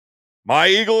My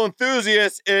Eagle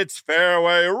enthusiasts, it's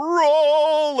Fairway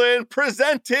Rollin',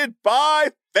 presented by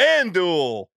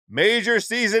FanDuel. Major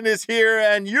season is here,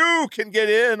 and you can get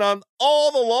in on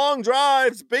all the long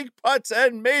drives, big putts,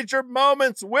 and major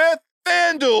moments with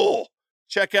FanDuel.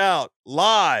 Check out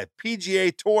live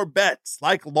PGA Tour bets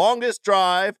like longest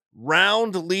drive,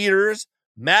 round leaders,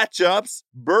 matchups,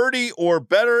 birdie or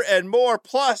better, and more.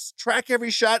 Plus, track every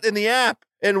shot in the app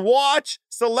and watch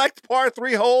select par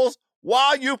 3 holes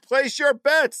while you place your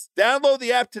bets. Download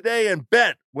the app today and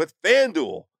bet with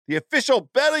FanDuel, the official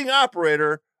betting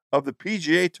operator of the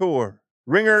PGA Tour.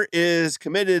 Ringer is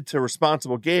committed to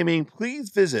responsible gaming. Please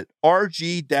visit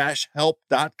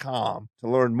rg-help.com to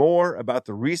learn more about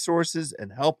the resources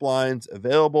and helplines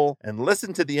available and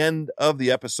listen to the end of the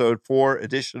episode for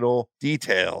additional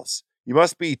details. You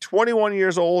must be 21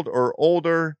 years old or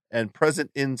older and present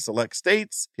in select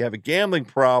states. If you have a gambling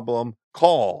problem,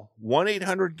 call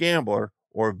 1-800-GAMBLER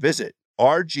or visit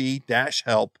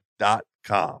rg-help.com.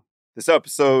 This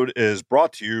episode is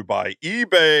brought to you by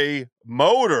eBay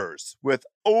Motors. With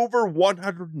over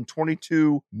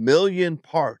 122 million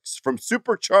parts, from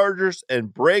superchargers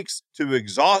and brakes to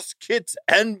exhaust kits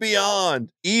and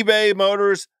beyond, eBay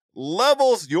Motors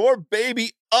levels your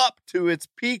baby up to its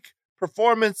peak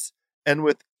performance. And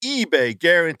with eBay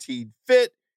Guaranteed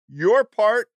Fit, your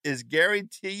part is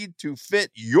guaranteed to fit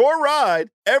your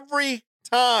ride every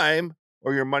time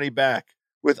or your money back.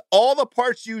 With all the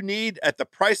parts you need at the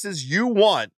prices you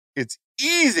want, it's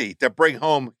easy to bring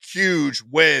home huge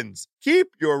wins. Keep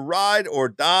your ride or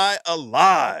die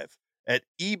alive at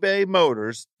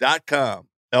ebaymotors.com.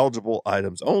 Eligible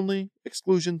items only.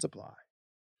 Exclusions apply.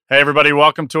 Hey, everybody.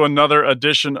 Welcome to another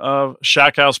edition of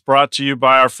Shack House, brought to you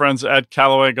by our friends at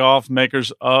Callaway Golf,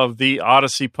 makers of the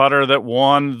Odyssey putter that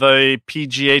won the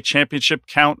PGA Championship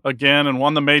count again and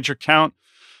won the major count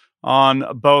on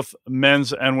both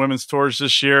men's and women's tours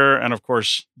this year. And, of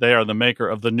course, they are the maker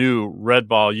of the new Red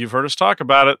Ball. You've heard us talk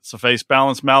about it. It's a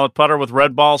face-balanced mallet putter with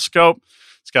Red Ball scope.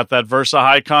 It's got that Versa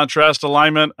high contrast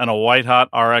alignment and a white-hot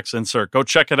RX insert. Go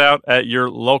check it out at your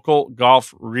local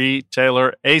golf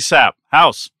retailer ASAP.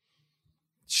 House.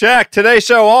 Shaq, today's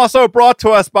show also brought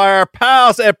to us by our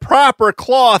pals at Proper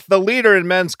Cloth, the leader in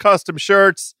men's custom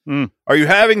shirts. Are you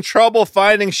having trouble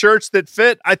finding shirts that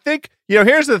fit? I think,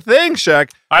 here's the thing,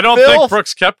 Shaq. I don't think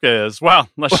Brooks Koepka is. Well,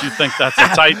 unless you think that's a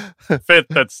tight fit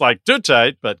that's like too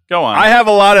tight, but go on. I have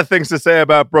a lot of things to say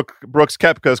about Brooks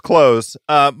Koepka's clothes,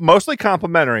 mostly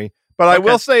complimentary. But I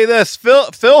will say this: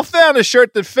 Phil found a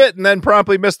shirt that fit and then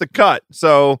promptly missed the cut.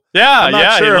 So I'm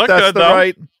not sure if that's the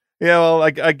right.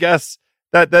 I guess.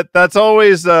 That's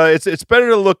always it's better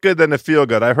to look good than to feel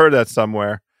good. I heard that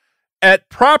somewhere. At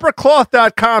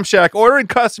propercloth.com, Shaq, ordering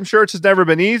custom shirts has never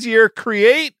been easier.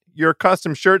 Create your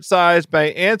custom shirt size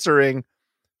by answering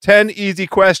 10 easy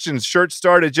questions. Shirts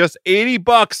start at just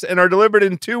 $80 and are delivered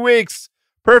in 2 weeks.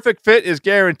 Perfect fit is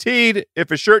guaranteed.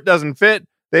 If a shirt doesn't fit,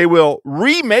 they will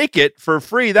remake it for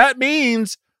free. That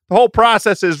means the whole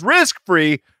process is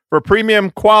risk-free for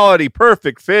premium quality,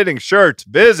 perfect fitting shirts.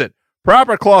 Visit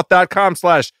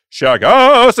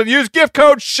propercloth.com/Shackhouse and use gift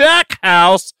code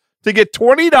Shackhouse to get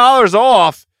 $20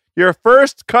 off your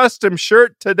first custom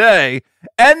shirt today.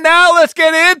 And now let's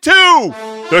get into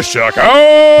the Shackhouse.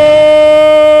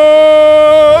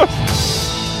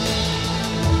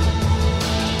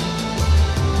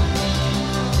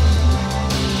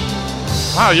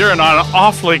 Wow, you're in an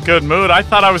awfully good mood. I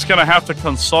thought I was going to have to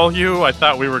console you. I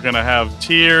thought we were going to have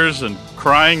tears and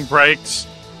crying breaks.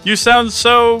 You sound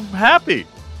so happy.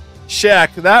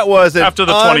 Shaq, that was after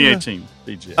the 2018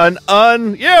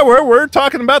 PGA. We're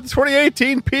talking about the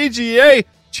 2018 PGA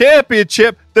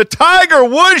Championship, the Tiger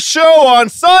Woods show on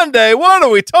Sunday. What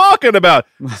are we talking about?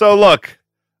 So look,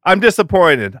 I'm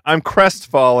disappointed. I'm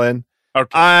crestfallen.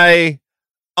 Okay.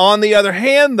 On the other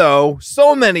hand, though,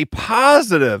 so many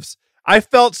positives. I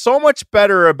felt so much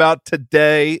better about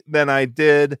today than I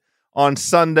did on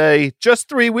Sunday just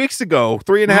 3 weeks ago,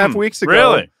 3.5 weeks ago.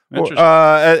 Really? Interesting.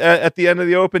 At the end of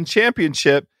the Open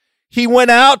Championship. He went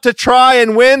out to try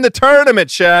and win the tournament,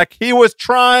 Shaq. He was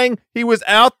trying. He was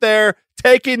out there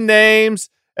taking names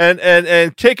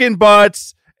and kicking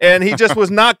butts, and he just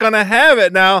was not going to have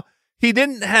it. Now, he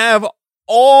didn't have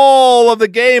all of the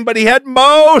game, but he had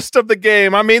most of the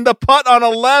game. I mean, the putt on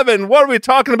 11. What are we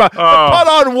talking about? The putt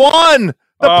on 1.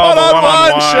 The putt on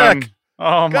 1, Shaq.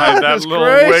 Oh, my, that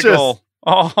little wiggle.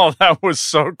 Oh, that was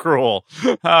so cruel.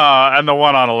 And the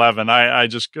one on 11, I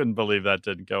just couldn't believe that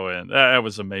didn't go in. That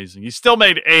was amazing. He still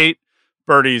made 8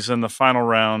 birdies in the final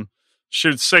round,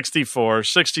 shoots 64,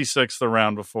 66 the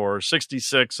round before,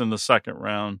 66 in the second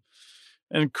round.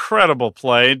 Incredible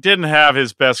play. Didn't have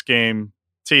his best game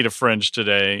tee to fringe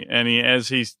today. And as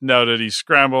he noted, he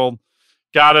scrambled,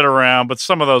 got it around, but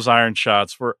some of those iron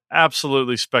shots were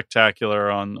absolutely spectacular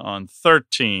on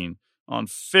 13, on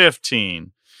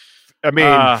 15. I mean,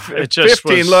 it just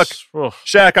 15, look,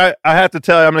 Shaq, I have to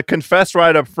tell you, I'm going to confess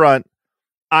right up front.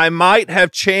 I might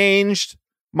have changed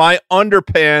my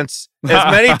underpants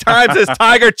as many times as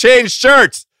Tiger changed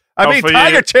shirts. I mean,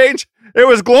 Tiger changed. It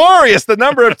was glorious, the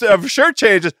number of shirt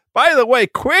changes. By the way,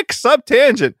 quick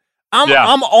sub-tangent.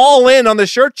 I'm all in on the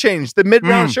shirt change, the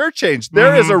mid-round shirt change.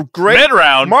 There is a great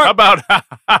mid-round. How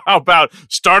about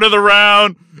start of the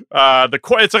round?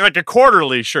 It's like a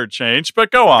quarterly shirt change,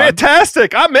 but go on.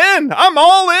 Fantastic. I'm in. I'm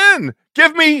all in.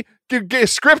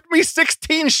 Script me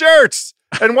 16 shirts.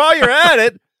 And while you're at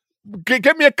it,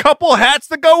 give me a couple hats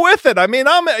to go with it. I mean,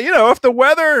 if the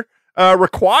weather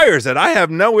requires it, I have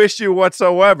no issue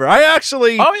whatsoever. I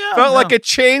actually felt like it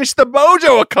changed the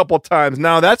mojo a couple times.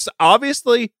 Now, that's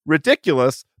obviously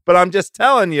ridiculous, but I'm just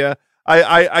telling you,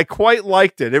 I quite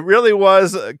liked it. It really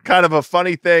was kind of a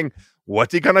funny thing.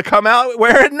 What's he going to come out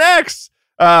wearing next?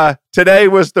 Today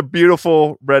was the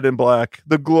beautiful red and black,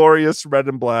 the glorious red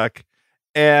and black,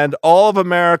 and all of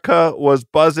America was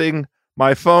buzzing.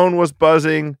 My phone was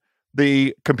buzzing.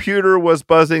 The computer was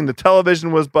buzzing. The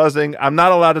television was buzzing. I'm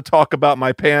not allowed to talk about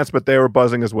my pants, but they were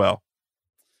buzzing as well.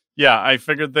 Yeah, I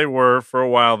figured they were for a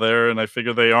while there, and I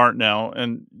figured they aren't now.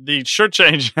 And the shirt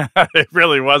change, it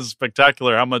really was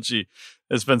spectacular how much he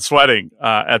has been sweating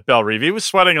at Bellerive. He was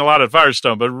sweating a lot at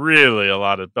Firestone, but really a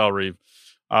lot at Bellerive.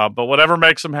 But whatever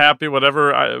makes him happy,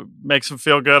 whatever makes him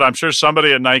feel good. I'm sure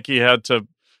somebody at Nike had to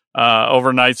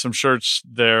overnight some shirts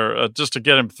there just to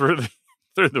get him through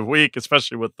the week,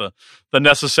 especially with the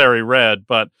necessary red.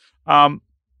 But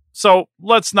so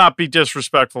let's not be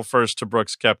disrespectful first to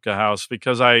Brooks Koepka House,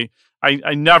 because I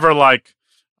never like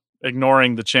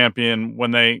ignoring the champion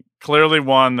when they clearly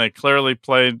won. They clearly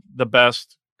played the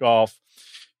best golf.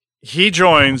 He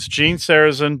joins Gene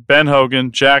Sarazen, Ben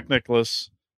Hogan, Jack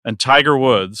Nicklaus, and Tiger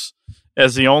Woods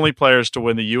as the only players to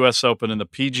win the U.S. Open and the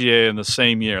PGA in the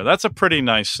same year. That's a pretty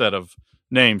nice set of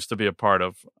names to be a part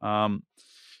of.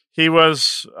 He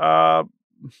was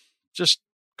just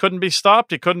couldn't be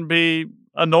stopped. He couldn't be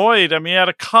annoyed. I mean, he had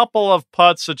a couple of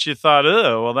putts that you thought,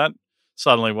 oh, well, that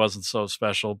suddenly wasn't so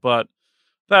special. But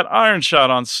that iron shot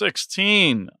on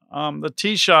 16, the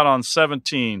tee shot on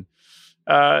 17,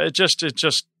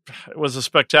 it was a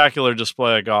spectacular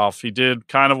display of golf. He did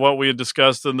kind of what we had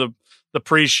discussed in the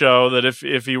pre-show, that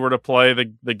if he were to play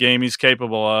the game he's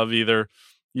capable of, either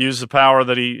use the power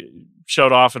that he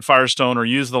showed off at Firestone or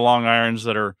use the long irons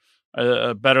that are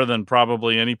better than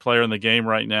probably any player in the game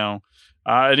right now.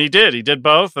 And he did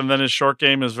both. And then his short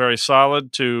game is very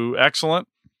solid to excellent.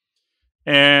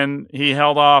 And he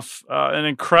held off an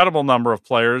incredible number of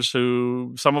players,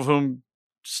 some of whom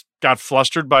got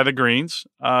flustered by the greens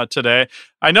today.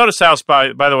 I noticed House,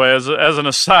 by the way, as an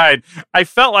aside, I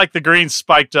felt like the greens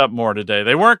spiked up more today.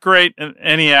 They weren't great in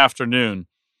any afternoon,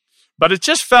 but it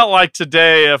just felt like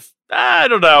today, I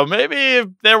don't know,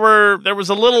 maybe there was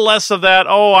a little less of that,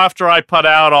 after I putt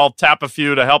out, I'll tap a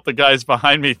few to help the guys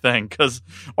behind me thing.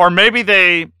 Or maybe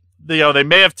they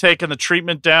may have taken the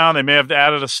treatment down. They may have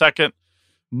added a second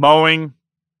mowing,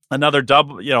 another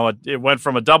double, it went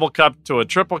from a double cut to a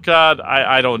triple cut.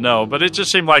 I don't know, but it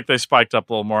just seemed like they spiked up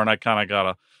a little more, and I kind of got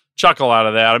a chuckle out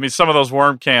of that. I mean, some of those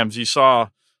worm cams, you saw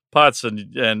putts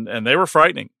and they were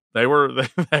frightening. They were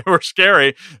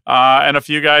scary, and a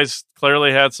few guys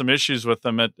clearly had some issues with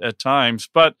them at times.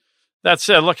 But that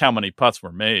said, look how many putts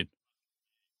were made.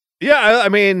 Yeah, I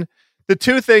mean, the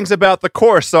two things about the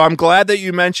course. So I'm glad that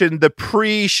you mentioned the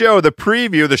pre-show, the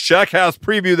preview, the Shack House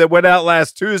preview that went out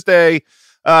last Tuesday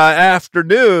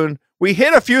afternoon. We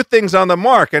hit a few things on the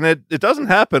mark, and it doesn't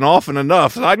happen often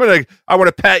enough. So I want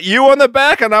to pat you on the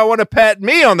back, and I want to pat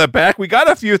me on the back. We got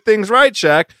a few things right,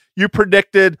 Shaq. You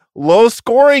predicted low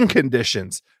scoring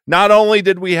conditions. Not only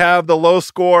did we have the low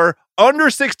score under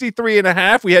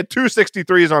 63.5, we had 2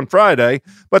 63s on Friday,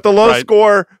 but the low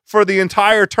score for the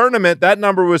entire tournament, that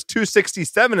number was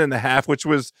 267.5, which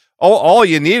was all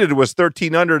you needed was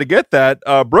 13 under to get that.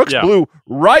 Brooks blew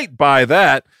right by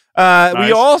that. Nice.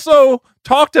 We also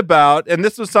talked about, and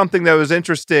this was something that was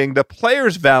interesting, the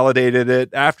players validated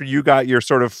it after you got your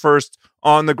sort of first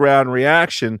on the ground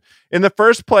reaction. In the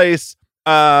first place,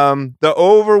 the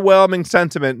overwhelming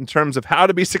sentiment in terms of how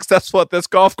to be successful at this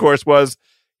golf course was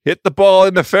hit the ball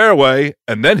in the fairway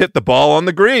and then hit the ball on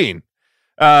the green.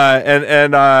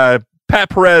 And Pat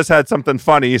Perez had something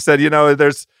funny. He said,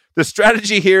 there's the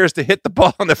strategy here is to hit the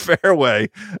ball on the fairway,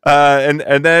 and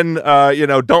then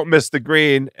don't miss the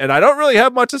green. And I don't really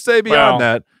have much to say beyond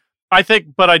that. I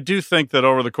do think that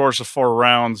over the course of 4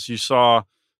 rounds, you saw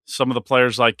some of the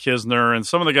players like Kisner and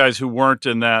some of the guys who weren't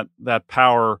in that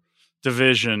power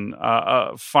division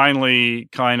finally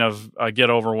kind of get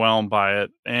overwhelmed by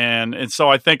it. And so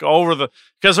I think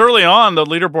because early on the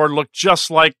leaderboard looked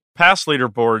just like past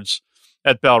leaderboards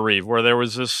at Bellerive, where there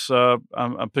was this a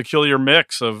peculiar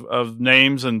mix of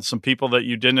names and some people that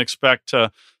you didn't expect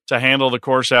to handle the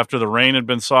course after the rain had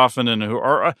been softened, and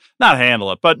or not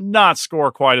handle it, but not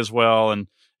score quite as well,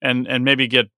 and maybe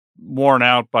get worn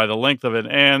out by the length of it.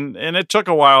 And it took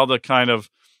a while to kind of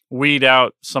weed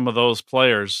out some of those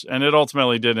players, and it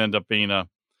ultimately did end up being a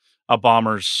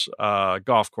Bombers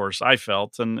golf course, I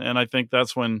felt, and I think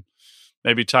that's when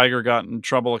maybe Tiger got in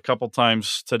trouble a couple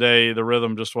times today. The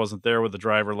rhythm just wasn't there with the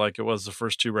driver like it was the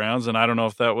first 2 rounds. And I don't know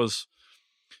if that was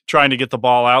trying to get the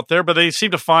ball out there, but they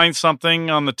seemed to find something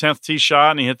on the 10th tee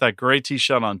shot, and he hit that great tee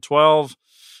shot on 12.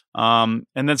 And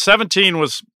then 17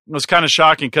 was kind of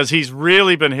shocking because he's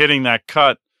really been hitting that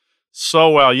cut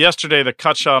so well. Yesterday, the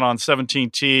cut shot on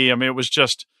 17 tee, I mean, it was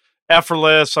just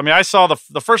effortless. I mean, I saw the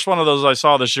first one of those I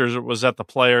saw this year was at the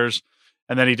Players,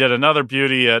 and then he did another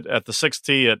beauty at the 6th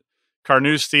tee at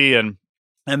Carnoustie, and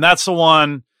that's the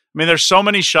one. I mean, there's so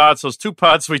many shots, those 2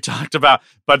 putts we talked about,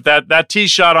 but that tee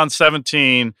shot on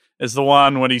 17 is the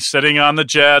one when he's sitting on the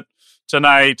jet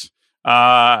tonight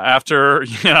after,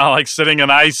 like sitting on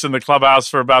ice in the clubhouse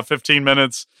for about 15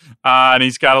 minutes, and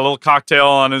he's got a little cocktail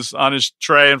on his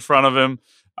tray in front of him.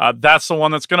 That's the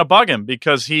one that's going to bug him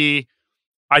because I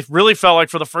really felt like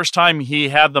for the first time he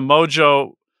had the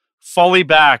mojo fully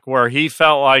back, where he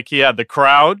felt like he had the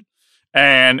crowd.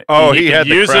 And he could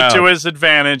use it to his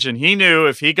advantage, and he knew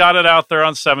if he got it out there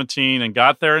on 17 and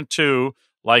got there in 2,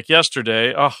 like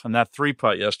yesterday. Oh, and that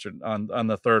 3-putt yesterday on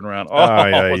the 3rd round.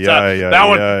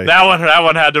 That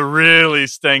one had to really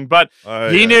sting. But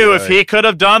he knew if he could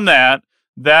have done that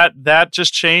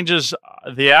just changes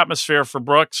the atmosphere for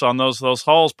Brooks on those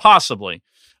holes, possibly.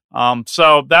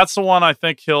 So that's the one I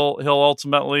think he'll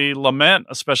ultimately lament,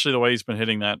 especially the way he's been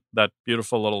hitting that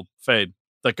beautiful little fade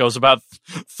that goes about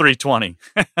 320.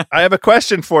 I have a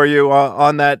question for you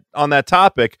on that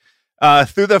topic.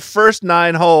 Through the first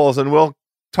 9 holes, and we'll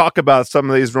talk about some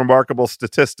of these remarkable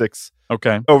statistics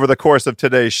over the course of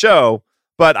today's show.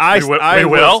 But I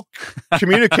was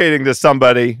communicating to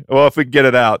somebody. Well, if we can get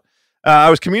it out,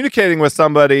 I was communicating with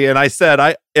somebody, and I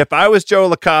said, if I was Joe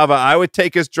LaCava, I would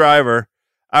take his driver.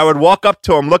 I would walk up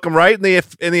to him, look him right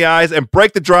in the eyes, and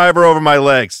break the driver over my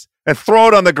legs and throw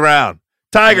it on the ground.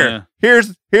 Tiger,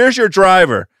 here's your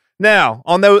driver. Now,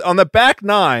 on the back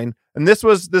 9, and this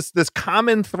was this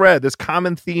common thread, this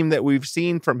common theme that we've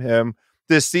seen from him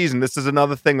this season. This is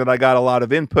another thing that I got a lot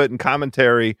of input and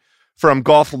commentary from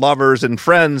golf lovers and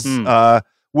friends.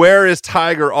 Where is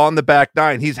Tiger on the back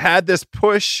 9? He's had this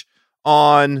push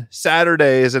on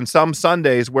Saturdays and some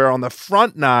Sundays where on the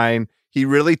front 9, he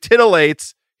really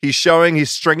titillates. He's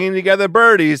stringing together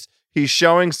birdies. He's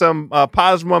showing some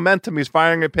positive momentum. He's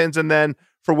firing at pins. And then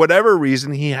for whatever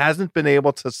reason, he hasn't been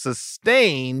able to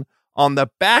sustain on the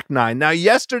back 9. Now,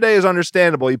 yesterday is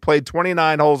understandable. He played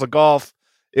 29 holes of golf.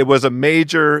 It was a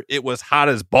major. It was hot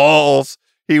as balls.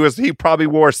 He probably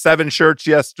wore 7 shirts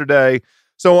yesterday.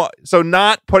 So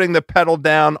not putting the pedal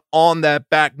down on that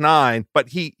back 9, but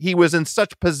he was in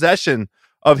such possession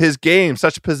of his game,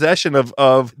 such possession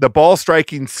of the ball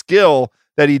striking skill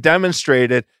that he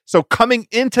demonstrated. So coming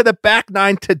into the back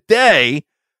 9 today,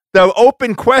 the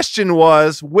open question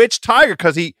was which Tiger,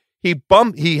 because he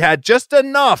had just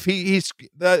enough. He's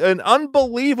an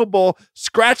unbelievable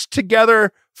scratched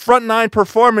together front 9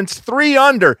 performance, 3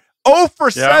 under, 0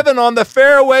 for 7 on the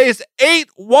fairways, 8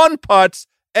 1-putts,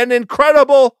 an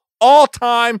incredible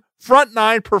all-time front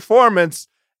 9 performance.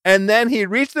 And then he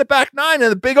reached the back 9, and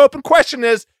the big open question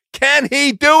is, can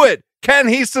he do it? Can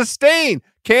he sustain?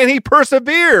 Can he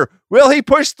persevere? Will he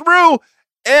push through?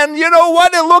 And you know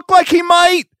what? It looked like he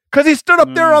might, because he stood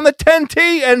up there on the 10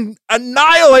 tee and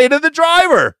annihilated the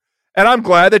driver. And I'm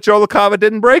glad that Joe LaCava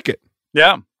didn't break it.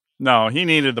 Yeah. No, he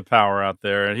needed the power out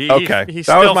there. He that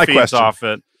still was my feeds question. off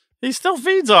it. He still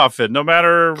feeds off it, no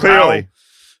matter Clearly.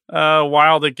 how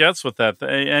wild it gets with that.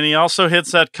 And he also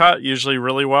hits that cut usually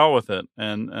really well with it.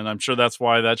 And I'm sure that's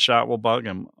why that shot will bug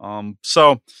him. And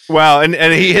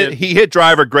he hit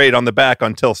driver great on the back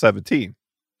until 17.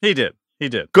 He did.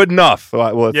 Good enough.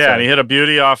 And he hit a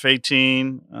beauty off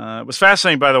 18. It was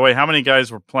fascinating, by the way, how many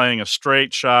guys were playing a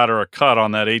straight shot or a cut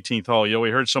on that 18th hole.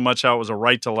 We heard so much how it was a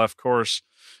right to left course.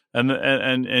 And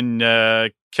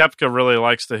Koepka really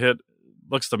likes to hit,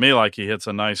 looks to me like he hits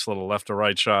a nice little left to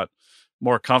right shot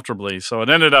more comfortably. So it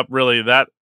ended up really, that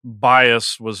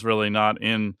bias was really not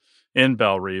in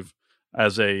Bellerive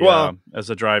as a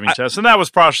driving test. And that was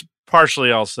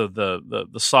partially also the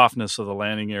softness of the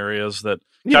landing areas that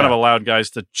kind of allowed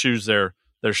guys to choose their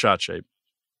shot shape.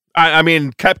 I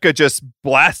mean, Koepka just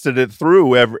blasted it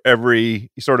through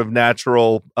every sort of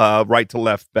natural right to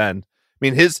left bend. I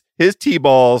mean, his tee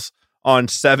balls on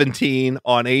 17,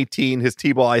 on 18, his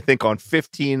tee ball, I think on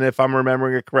 15, if I'm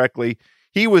remembering it correctly,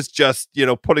 he was just,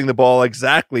 putting the ball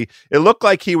exactly. It looked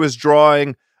like he was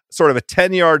drawing sort of a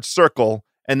 10-yard circle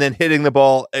and then hitting the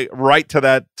ball right to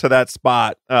that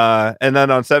spot. And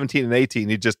then on 17 and 18,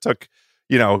 he just took,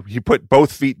 he put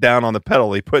both feet down on the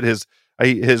pedal. He put his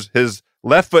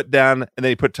left foot down, and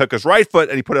then took his right foot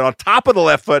and he put it on top of the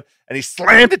left foot, and he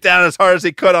slammed it down as hard as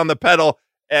he could on the pedal,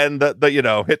 and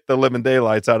hit the living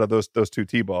daylights out of those two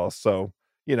tee balls. So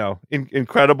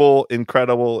incredible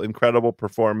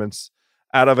performance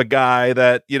out of a guy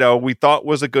that we thought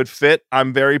was a good fit.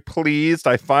 I'm very pleased.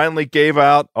 I finally gave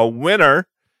out a winner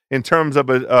in terms of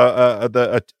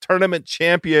a tournament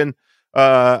champion.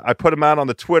 I put him out on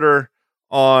the Twitter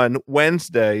on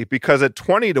Wednesday because at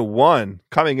 20-1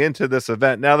 coming into this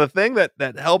event. Now, the thing that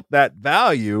helped that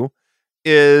value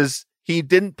is he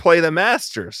didn't play the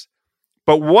Masters.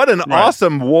 But what an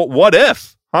awesome what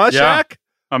if, huh, yeah. Shaq?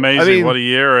 Amazing. I mean, what a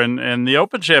year. And the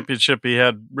Open Championship, he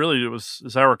had really, it was,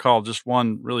 as I recall, just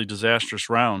one really disastrous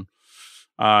round.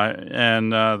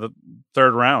 And the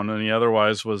third round, and he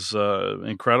otherwise was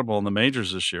incredible in the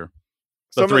majors this year.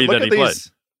 The three that he played.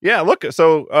 Yeah, look,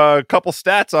 so a couple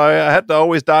stats. I had to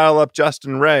always dial up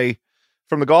Justin Ray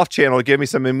from the Golf Channel to give me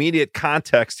some immediate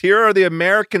context. Here are the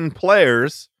American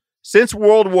players since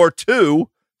World War II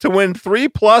to win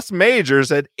 3+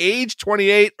 majors at age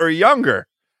 28 or younger.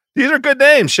 These are good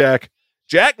names, Shaq.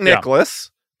 Jack Nicklaus,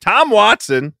 Tom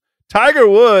Watson, Tiger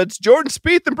Woods, Jordan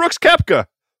Spieth, and Brooks Koepka.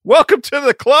 Welcome to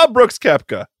the club, Brooks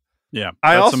Koepka. Yeah,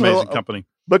 that's amazing company.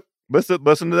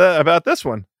 Listen to that about this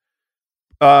one.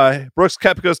 Brooks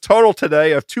Koepka's total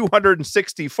today of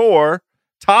 264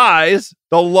 ties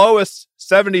the lowest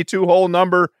 72-hole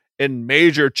number in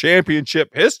major championship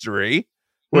history,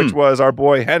 which was our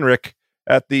boy Henrik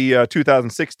at the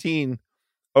 2016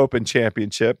 Open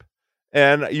Championship.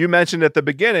 And you mentioned at the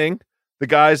beginning, the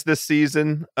guys this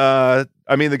season, the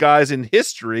guys in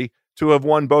history to have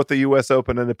won both the U.S.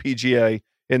 Open and the PGA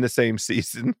in the same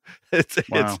season. It's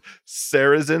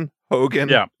Sarazen,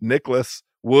 Hogan, Nicklaus,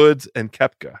 Woods, and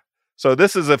Koepka. So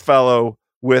this is a fellow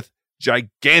with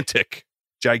gigantic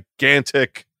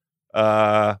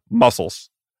muscles.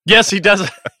 Yes, he does.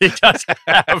 He does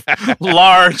have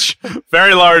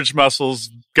very large muscles,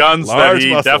 guns that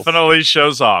he definitely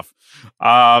shows off.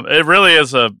 It really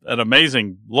is an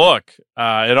amazing look.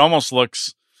 It almost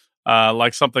looks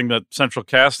like something that Central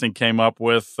Casting came up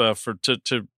with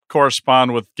to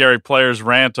correspond with Gary Player's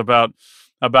rant about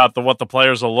what the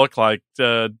players will look like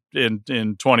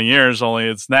in 20 years. Only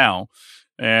it's now,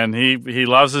 and he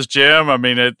loves his gym. I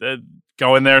mean,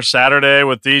 go in there Saturday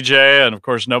with DJ, and of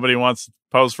course nobody wants to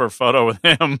pose for a photo with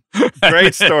him.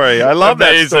 Great story. I love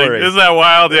that story. Isn't that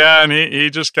wild? Yeah, and he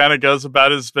just kind of goes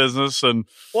about his business. And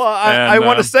I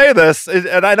want to say this,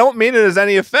 and I don't mean it as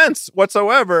any offense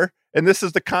whatsoever. And this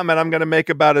is the comment I'm going to make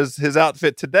about his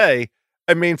outfit today.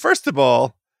 I mean, first of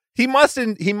all, he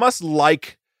must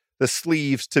like the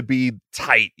sleeves to be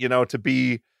tight, to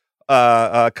be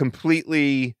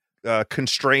completely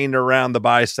constrained around the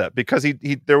bicep, because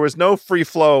there was no free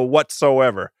flow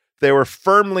whatsoever. They were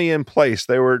firmly in place.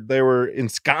 They were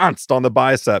ensconced on the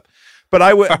bicep. But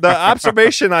the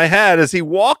observation I had as he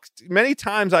walked many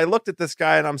times, I looked at this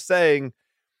guy and I'm saying,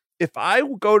 if I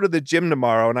go to the gym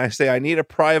tomorrow and I say I need a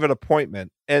private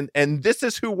appointment, and this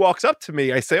is who walks up to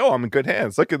me, I say, oh, I'm in good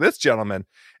hands. Look at this gentleman.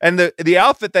 And the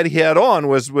outfit that he had on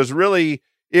was really,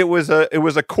 it was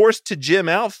a course to gym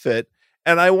outfit.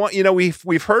 And I want,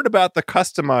 we've heard about the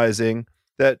customizing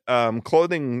that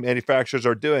clothing manufacturers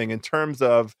are doing in terms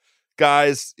of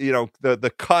guys,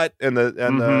 the cut and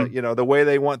the way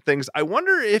they want things. I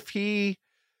wonder if he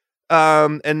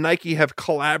and Nike have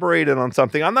collaborated on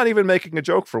something. I'm not even making a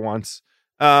joke for once,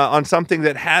 on something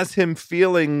that has him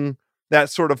feeling that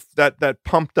sort of that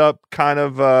pumped up kind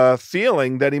of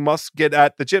feeling that he must get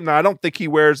at the gym. Now, I don't think he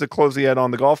wears the clothes he had on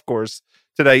the golf course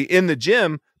today in the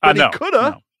gym, but he could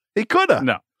have. No. He could have.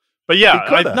 No. But yeah,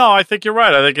 I think you're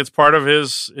right. I think it's part of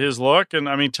his look. And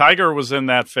I mean, Tiger was in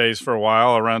that phase for a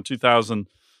while, around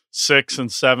 2006 and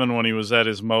 2007, when he was at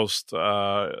his most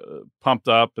pumped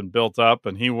up and built up,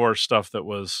 and he wore stuff that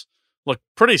looked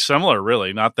pretty similar,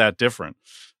 really, not that different.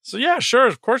 So yeah, sure,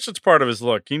 of course, it's part of his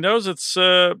look. He knows it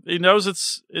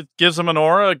gives him an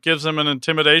aura, it gives him an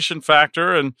intimidation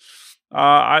factor, and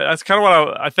that's kind of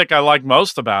what I think I like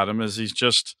most about him, is he's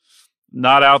just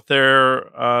not out there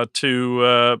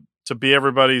to to be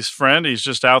everybody's friend. He's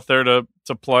just out there to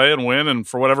play and win. And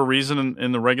for whatever reason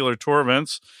in the regular tour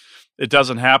events, it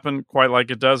doesn't happen quite like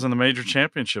it does in the major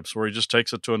championships, where he just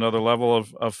takes it to another level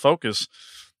of focus.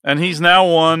 And he's now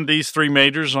won these 3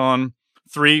 majors on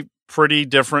 3 pretty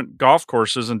different golf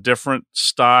courses and different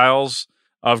styles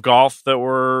of golf that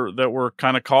were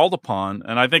kind of called upon.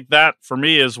 And I think that, for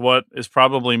me, is what is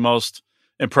probably most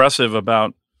impressive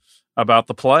about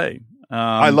the play.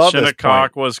 I love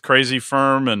Shinnecock was crazy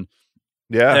firm and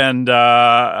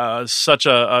such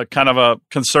a kind of a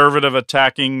conservative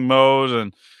attacking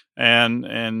mode,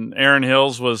 and Aaron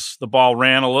Hills was, the ball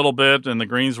ran a little bit and the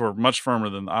greens were much firmer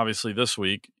than obviously this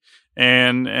week.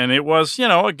 And it was,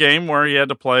 a game where he had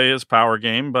to play his power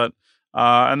game, but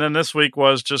and then this week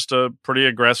was just a pretty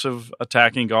aggressive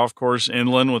attacking golf course,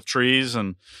 inland with trees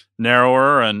and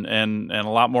narrower and a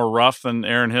lot more rough than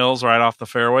Aaron Hills right off the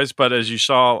fairways. But as you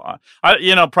saw,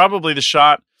 probably the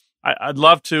shot, I'd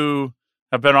love to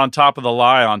have been on top of the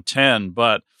lie on 10,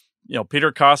 but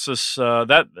Peter Kostis,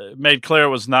 that made clear it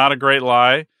was not a great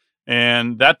lie.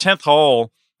 And that 10th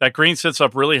hole, that green sits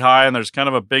up really high and there's kind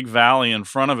of a big valley in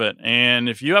front of it. And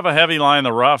if you have a heavy lie in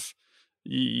the rough,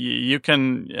 you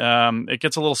can, it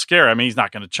gets a little scary. I mean, he's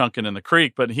not going to chunk it in the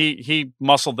creek, but he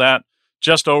muscled that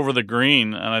just over the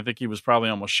green. And I think he was probably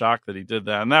almost shocked that he did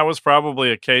that. And that was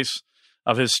probably a case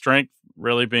of his strength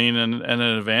really being an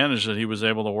advantage, that he was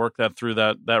able to work that through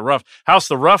that rough. House,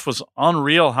 the rough was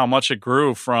unreal how much it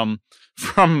grew from,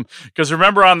 because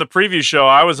remember on the preview show,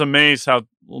 I was amazed how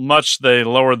much they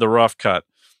lowered the rough cut.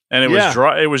 And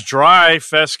it was dry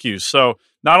fescue. So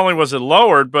not only was it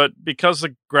lowered, but because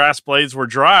the grass blades were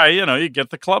dry, you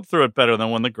get the club through it better than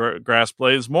when the grass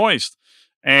blade is moist.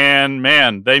 And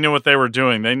man, they knew what they were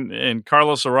doing. And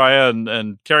Carlos Araya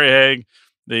and Kerry Haig,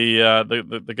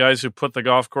 the guys who put the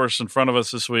golf course in front of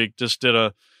us this week, just did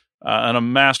a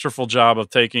masterful job of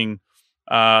taking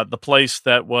the place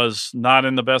that was not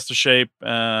in the best of shape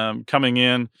coming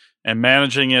in and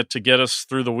managing it to get us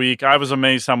through the week. I was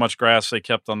amazed how much grass they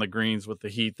kept on the greens with the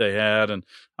heat they had. And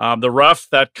the rough,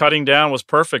 that cutting down was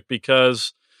perfect,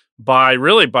 because by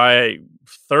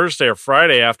Thursday or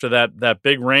Friday after that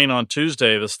big rain on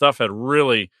Tuesday, the stuff had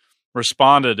really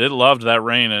responded. It loved that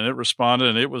rain and it responded,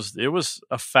 and it was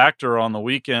a factor on the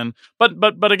weekend.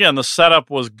 But again, the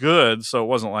setup was good, so it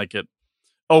wasn't like it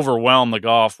overwhelmed the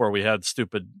golf where we had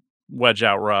stupid wedge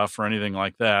out rough or anything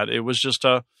like that. It was just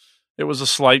a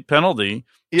slight penalty,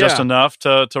 just enough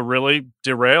to really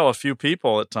derail a few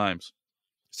people at times.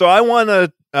 So I want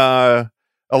to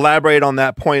elaborate on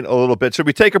that point a little bit. Should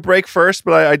we take a break first?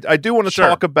 But I do want to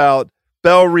talk about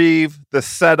Bellerive, the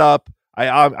setup.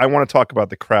 I want to talk about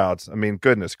the crowds. I mean,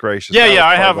 goodness gracious. Yeah.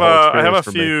 I have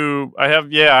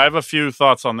a few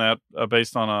thoughts on that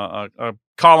based on a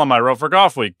column I wrote for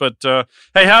Golf Week. But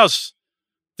hey, House,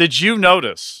 did you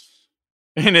notice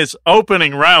in his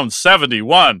opening round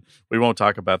 71, we won't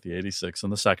talk about the 86 in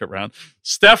the second round,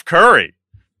 Steph Curry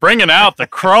bringing out the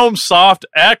Chrome Soft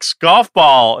X golf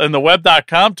ball in the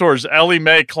Web.com Tours Ellie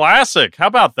Mae Classic. How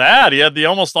about that? He had the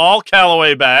almost all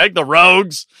Callaway bag, the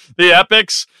Rogues, the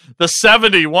Epics, the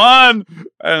 71,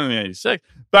 and the 86.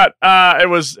 But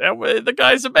the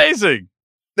guy's amazing.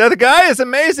 Now, the guy is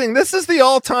amazing. This is the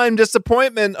all-time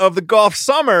disappointment of the golf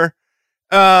summer.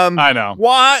 I know.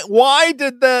 Why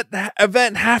did that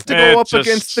event have to go up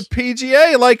against the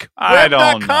PGA? Like,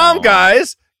 Web.com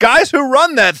guys who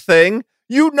run that thing,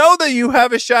 you know that you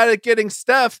have a shot at getting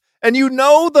Steph, and you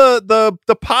know the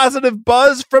positive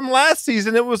buzz from last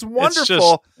season. It was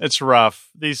wonderful. It's rough.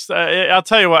 I'll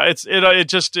tell you what.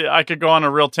 I could go on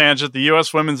a real tangent. The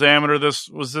U.S. Women's Amateur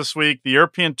this week. The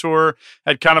European Tour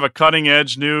had kind of a cutting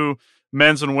edge new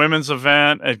men's and women's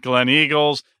event at Glen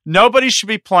Eagles. Nobody should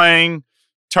be playing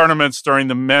tournaments during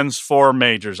the men's 4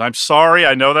 majors. I'm sorry.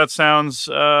 I know that sounds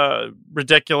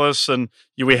ridiculous, and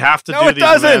we have to do these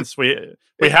events.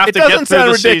 We have to get through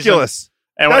the ridiculous season.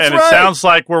 And it sounds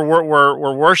like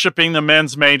we're worshiping the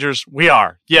men's majors. We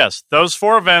are. Yes, those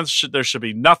 4 events there should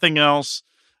be nothing else.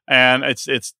 And it's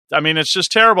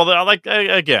just terrible. Like,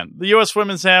 again, the U.S.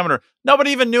 Women's Amateur,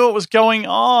 nobody even knew what was going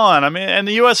on. I mean, and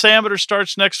the U.S. Amateur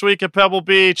starts next week at Pebble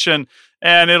Beach, and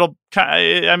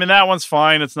that one's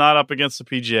fine. It's not up against the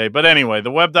PGA. But anyway,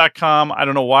 the Web.com, I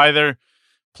don't know why they're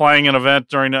playing an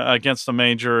event against the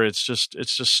major. It's just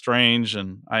strange,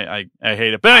 and I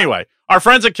hate it. But anyway, our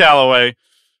friends at Callaway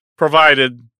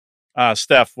provided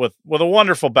Steph with a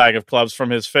wonderful bag of clubs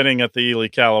from his fitting at the Ely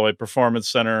Callaway Performance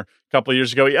Center a couple of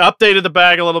years ago. He updated the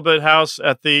bag a little bit, House,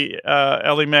 at the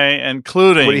Ellie Mae,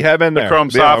 including what do you have in the there?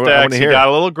 Chrome Soft X. He got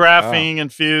a little graphene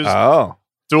infused,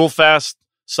 dual fast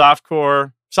soft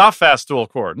core, soft fast dual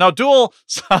core. No, dual.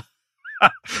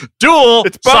 Dual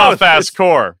It's soft both. fast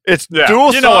core. It's Yeah,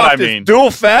 dual you know soft, what I mean. it's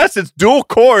dual fast, it's dual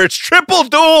core, it's triple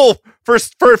dual for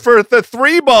the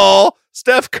 3-ball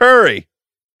Steph Curry.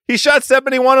 He shot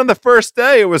 71 on the first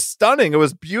day. It was stunning. It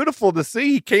was beautiful to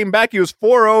see. He came back. He was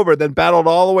 4 over, then battled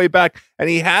all the way back, and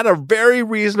he had a very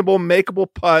reasonable, makeable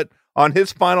putt on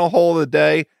his final hole of the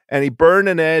day, and he burned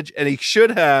an edge, and he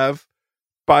should have,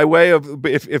 by way of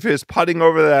if his putting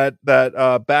over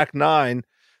that back nine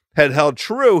had held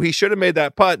true, he should have made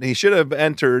that putt, and he should have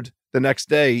entered the next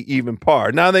day even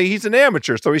par. Now he's an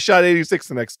amateur, so he shot 86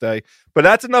 the next day. But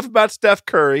that's enough about Steph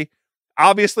Curry.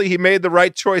 Obviously, he made the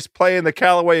right choice playing the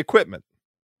Callaway equipment.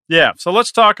 Yeah, so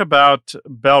let's talk about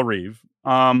Bellerive.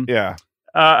 Yeah.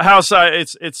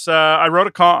 I wrote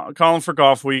a column for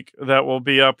Golf Week that will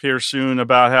be up here soon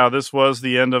about how this was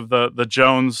the end of the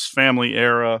Jones family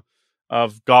era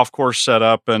of golf course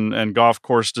setup and golf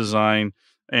course design.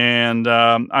 And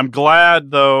I'm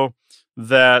glad, though,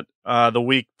 that the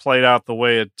week played out the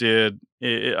way it did.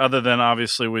 Other than,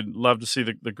 obviously, we'd love to see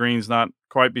the greens not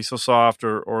quite be so soft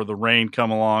or the rain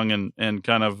come along and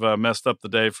kind of messed up the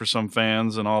day for some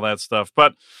fans and all that stuff.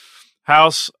 But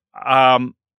House,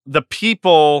 the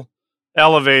people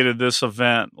elevated this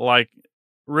event like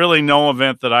really no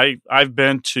event that I've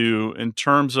been to in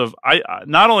terms of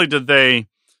not only did they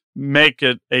make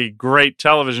it a great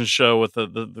television show with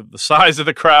the size of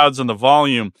the crowds and the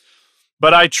volume,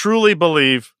 but I truly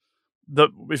believe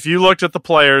if you looked at the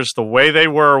players, the way they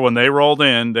were when they rolled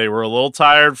in, they were a little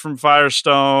tired from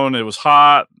Firestone. It was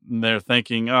hot, and they're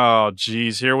thinking, oh,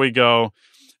 geez, here we go.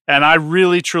 And I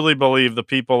really, truly believe the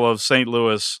people of St.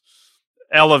 Louis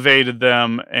elevated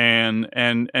them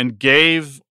and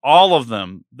gave all of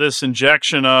them this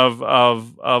injection of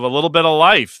a little bit of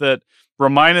life that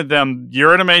reminded them,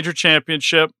 you're in a major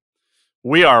championship.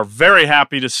 We are very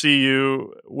happy to see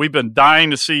you. We've been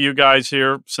dying to see you guys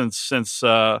here since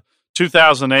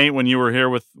 2008 when you were here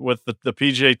with the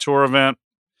PGA Tour event.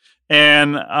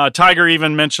 And Tiger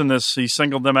even mentioned this. He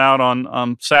singled them out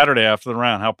on Saturday after the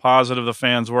round, how positive the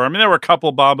fans were. I mean, there were a couple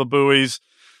of Baba Booies,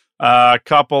 a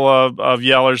couple of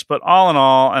yellers, but all in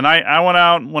all, and I went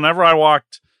out, whenever I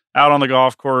walked out on the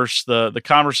golf course, the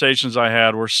conversations I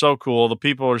had were so cool. The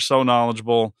people are so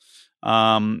knowledgeable.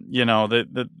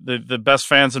 The best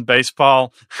fans in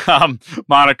baseball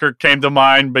moniker came to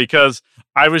mind because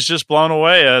I was just blown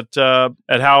away at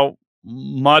how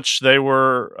much they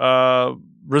were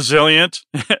resilient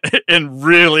in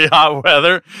really hot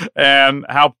weather and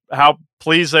how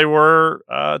pleased they were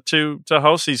to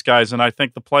host these guys. And I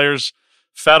think the players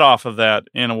fed off of that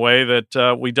in a way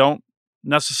that we don't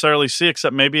necessarily see,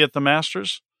 except maybe at the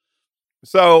Masters.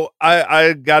 So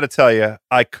I got to tell you,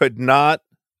 I could not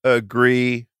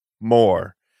agree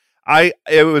more.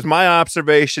 It was my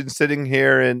observation sitting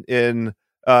here in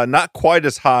not quite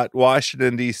as hot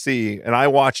Washington, D.C., and I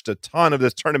watched a ton of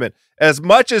this tournament, as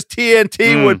much as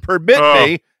TNT would permit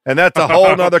me, and that's a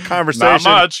whole nother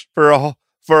conversation for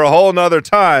a whole nother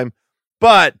time.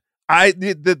 But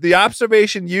the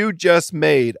observation you just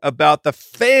made about the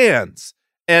fans,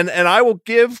 and I will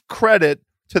give credit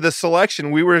to the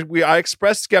selection. I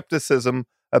expressed skepticism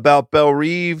about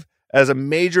Bellerive as a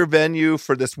major venue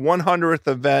for this 100th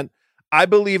event. I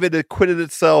believe it acquitted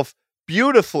itself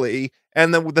beautifully.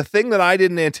 And the thing that I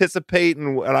didn't anticipate,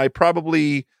 and I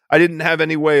didn't have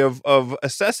any way of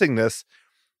assessing this,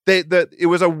 it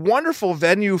was a wonderful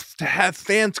venue to have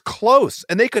fans close,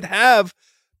 and they could have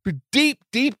deep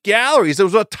galleries. There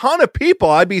was a ton of people.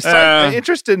 I'd be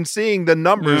interested in seeing the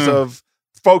numbers of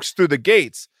folks through the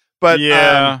gates. But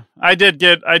yeah, I did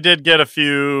get a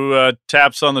few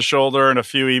taps on the shoulder and a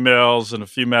few emails and a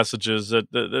few messages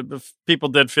that people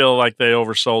did feel like they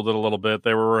oversold it a little bit.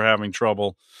 They were having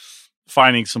trouble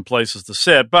finding some places to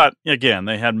sit, but again,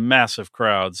 they had massive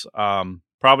crowds.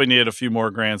 Probably needed a few more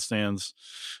grandstands.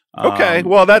 Okay,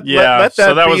 well let that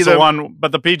so that be was the one.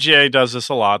 But the PGA does this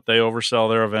a lot. They oversell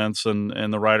their events, and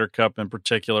the Ryder Cup in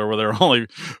particular, where there are only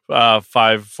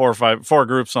four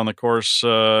groups on the course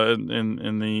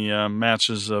in the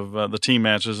matches of the team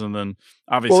matches, and then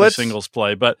obviously singles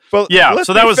play. But yeah,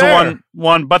 so that was the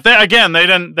one. But they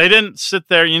didn't sit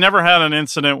there. You never had an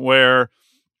incident where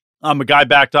a guy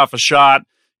backed off a shot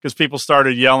because people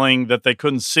started yelling that they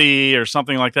couldn't see or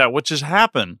something like that, which has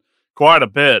happened quite a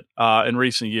bit in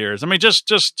recent years. I mean, just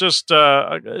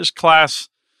class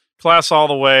all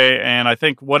the way. And I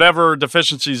think whatever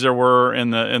deficiencies there were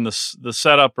in the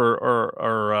setup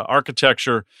or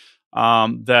architecture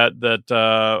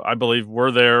that I believe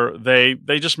were there,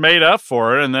 they just made up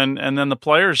for it. And then the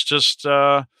players just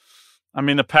I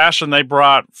mean, the passion they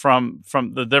brought from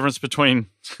the difference between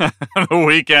the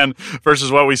weekend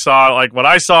versus what we saw, like what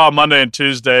I saw Monday and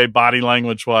Tuesday, body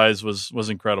language wise, was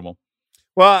incredible.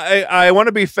 Well, I want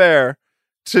to be fair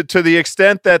to the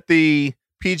extent that the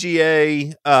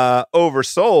PGA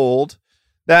oversold,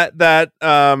 that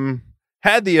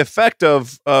had the effect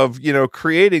of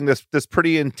creating this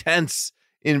pretty intense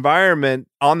environment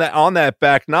on that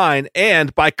back nine,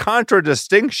 and by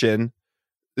contradistinction,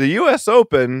 the U.S.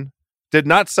 Open did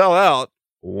not sell out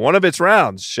one of its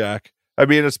rounds, Shaq. I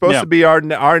mean, it's supposed to be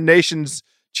our nation's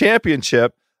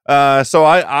championship. So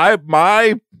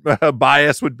my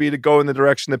bias would be to go in the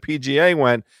direction the PGA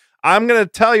went. I'm going to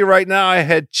tell you right now, I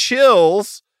had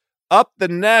chills up the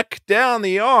neck, down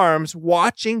the arms,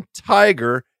 watching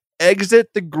Tiger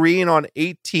exit the green on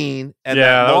 18 and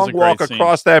that long walk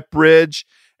across that bridge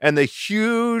and the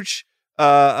huge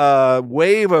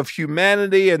wave of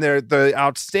humanity and the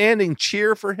outstanding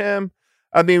cheer for him.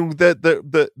 I mean,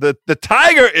 the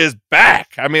Tiger is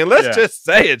back. I mean, let's just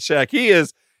say it, Shaq.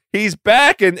 He's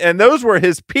back, and those were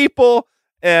his people.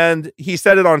 And he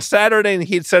said it on Saturday, and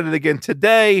he said it again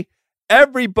today.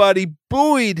 Everybody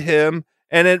buoyed him,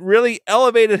 and it really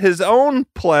elevated his own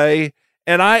play.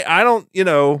 And I don't,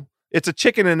 it's a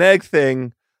chicken and egg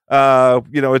thing. I'm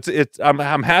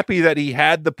happy that he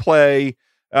had the play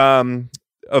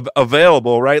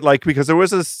available, right? Like, because there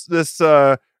was this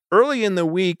early in the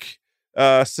week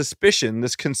suspicion,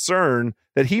 this concern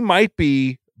that he might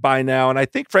be by now, and I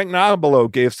think Frank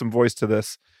Nobilo gave some voice to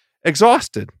this,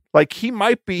 exhausted. Like he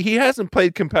hasn't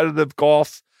played competitive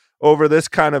golf over this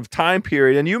kind of time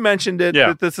period. And you mentioned it,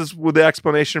 that this is the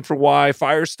explanation for why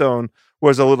Firestone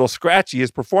was a little scratchy,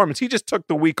 his performance. He just took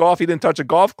the week off. He didn't touch a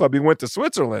golf club. He went to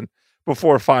Switzerland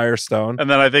before Firestone. And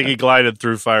then I think he glided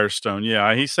through Firestone.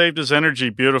 Yeah, he saved his energy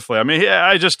beautifully. I mean,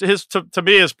 to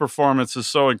me, his performance is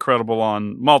so incredible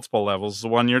on multiple levels. The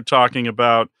one you're talking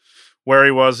about, where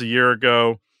he was a year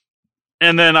ago.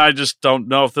 And then I just don't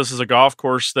know if this is a golf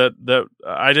course that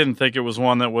I didn't think it was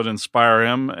one that would inspire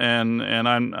him. And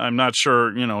I'm not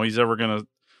sure, he's ever going to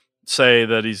say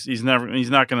that he's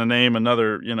not going to name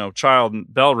another, child in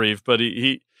Bellerive, but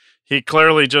he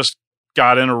clearly just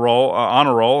got on a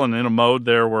roll and in a mode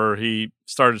there where he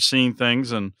started seeing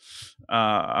things. And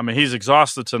I mean, he's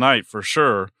exhausted tonight for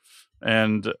sure.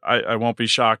 And I won't be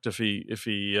shocked if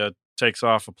he takes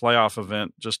off a playoff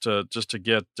event just to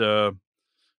get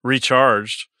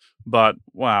recharged. But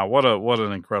wow, what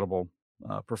an incredible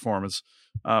performance.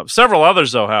 Several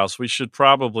others, though, House, we should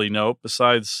probably note,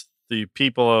 besides the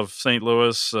people of St.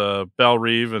 Louis,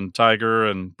 Bellerive and Tiger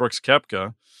and Brooks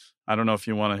Koepka. I don't know if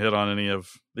you want to hit on any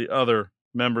of the other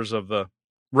members of the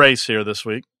race here this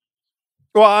week.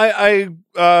 Well, I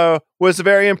was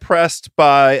very impressed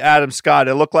by Adam Scott.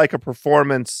 It looked like a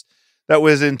performance that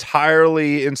was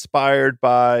entirely inspired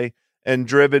by and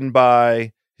driven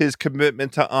by his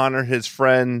commitment to honor his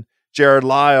friend Jared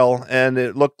Lyle. And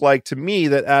it looked like to me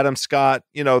that Adam Scott,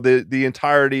 the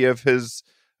entirety of his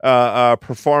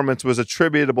performance was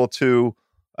attributable to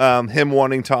him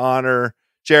wanting to honor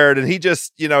Jared. And he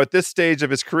just, at this stage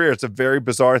of his career, it's a very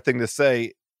bizarre thing to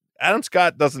say. Adam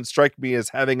Scott doesn't strike me as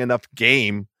having enough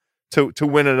game to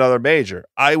win another major.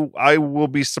 I will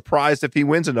be surprised if he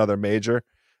wins another major.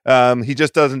 He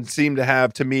just doesn't seem to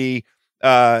have, to me,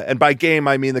 and by game,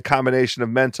 I mean the combination of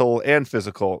mental and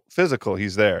physical.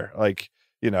 He's there. Like,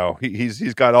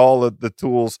 he's got all of the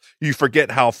tools. You forget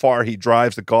how far he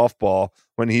drives the golf ball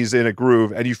when he's in a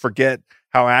groove, and you forget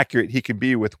how accurate he can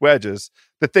be with wedges.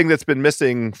 The thing that's been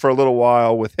missing for a little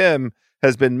while with him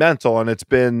has been mental, and it's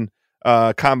been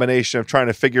a combination of trying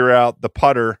to figure out the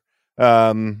putter,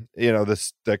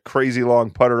 the crazy long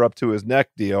putter up to his neck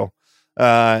deal,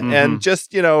 and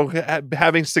just,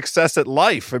 having success at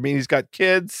life. I mean, he's got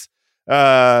kids,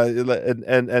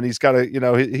 and he's got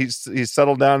he's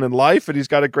settled down in life, and he's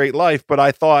got a great life. But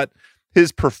I thought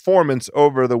his performance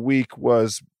over the week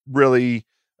was really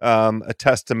a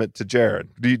testament to Jared.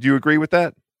 Do you agree with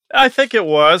that? I think it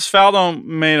was. Faldo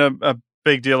made a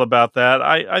big deal about that.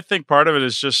 I think part of it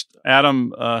is just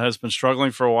Adam has been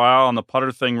struggling for a while, and the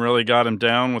putter thing really got him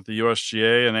down with the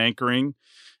USGA and anchoring.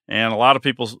 And a lot of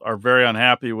people are very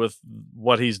unhappy with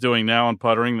what he's doing now in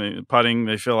putting.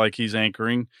 They feel like he's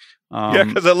anchoring.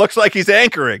 Because it looks like he's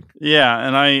anchoring. Yeah,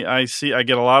 and I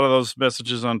get a lot of those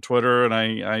messages on Twitter, and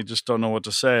I just don't know what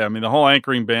to say. I mean, the whole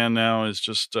anchoring ban now is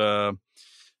just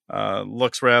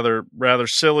looks rather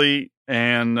silly,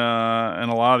 and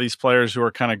a lot of these players who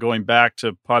are kind of going back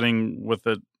to putting with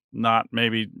it, not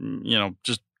maybe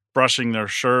just brushing their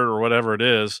shirt or whatever it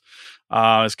is,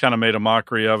 has kind of made a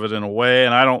mockery of it in a way,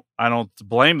 and I don't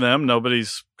blame them.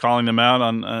 Nobody's calling them out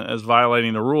on as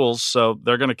violating the rules, so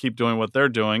they're going to keep doing what they're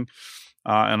doing,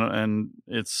 and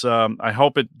it's I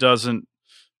hope it doesn't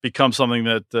become something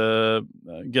that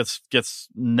gets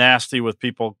nasty with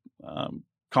people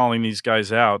calling these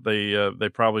guys out. They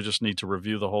probably just need to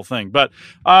review the whole thing. But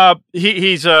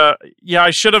he's I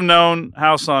should have known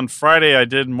House on Friday. I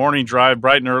did morning drive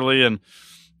bright and early, and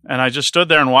I just stood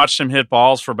there and watched him hit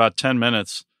balls for about 10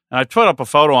 minutes. And I put up a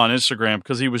photo on Instagram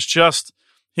because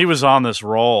he was on this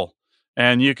roll,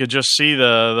 and you could just see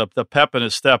the pep in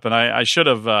his step. And I should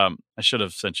have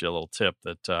sent you a little tip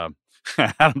that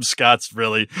Adam Scott's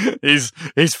really he's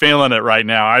feeling it right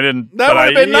now. I didn't. That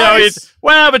would have been nice.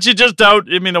 But you just don't.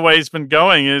 I mean, the way he's been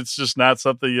going, it's just not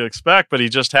something you expect. But he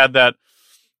just had that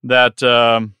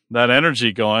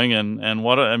energy going,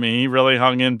 and he really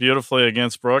hung in beautifully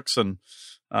against Brooks, and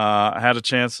had a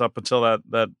chance up until that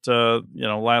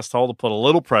last hole to put a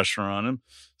little pressure on him.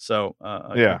 So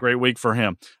a great week for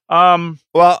him.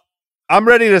 Well, I'm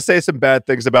ready to say some bad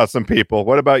things about some people.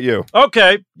 What about you?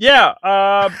 Okay. Yeah.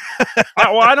 I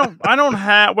don't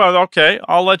have. Well, okay.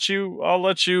 I'll let you.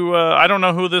 I don't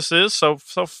know who this is. So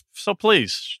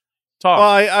please talk.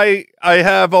 Well, I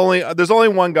have there's only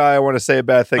one guy I want to say a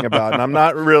bad thing about, and I'm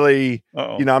not really.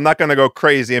 I'm not going to go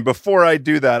crazy. And before I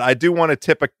do that, I do want to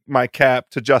tip my cap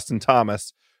to Justin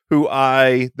Thomas, who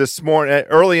I this morning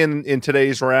early in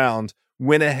today's round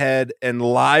went ahead and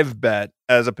live bet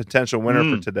as a potential winner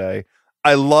for today.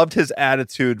 I loved his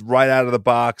attitude right out of the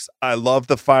box. I love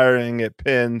the firing at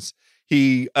pins.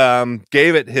 He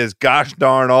gave it his gosh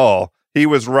darn all. He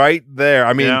was right there.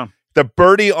 I mean, the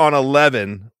birdie on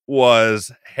 11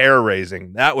 was hair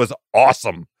raising. That was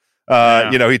awesome. He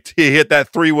hit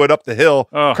that 3-wood up the hill,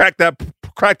 cracked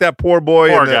that poor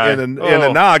boy in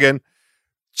the noggin,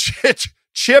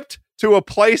 chipped to a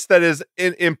place that is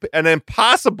an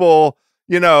impossible,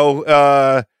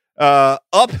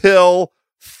 uphill,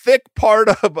 thick part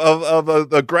of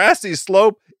the grassy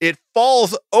slope. It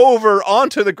falls over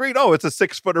onto the green. Oh, it's a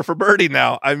 6-footer for birdie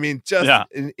now. I mean, just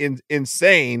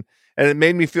insane. And it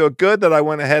made me feel good that I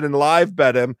went ahead and live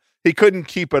bet him. He couldn't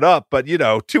keep it up, but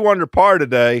 2 under par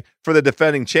today for the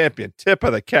defending champion. Tip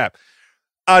of the cap.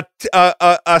 A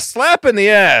slap in the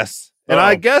ass, and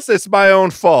I guess it's my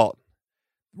own fault.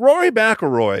 Rory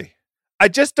McIlroy. I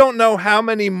just don't know how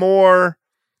many more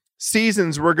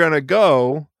seasons we're going to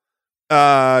go.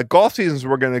 Golf seasons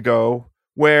we're going to go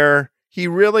where he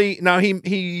really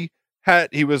he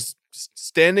was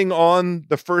standing on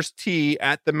the first tee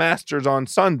at the Masters on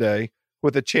Sunday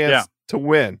with a chance to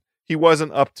win. He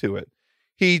wasn't up to it.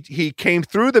 He came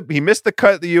through he missed the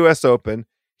cut at the US Open.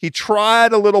 He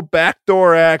tried a little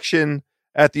backdoor action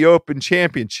at the Open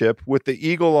Championship with the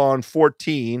eagle on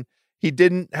 14. He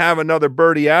didn't have another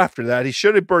birdie after that. He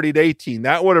should have birdied 18.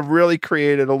 That would have really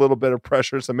created a little bit of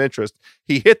pressure, some interest.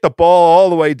 He hit the ball all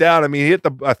the way down. I mean, he hit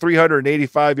a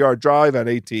 385-yard drive at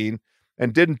 18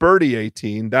 and didn't birdie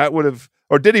 18. That would have,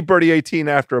 or did he birdie 18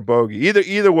 after a bogey?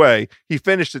 Either way, he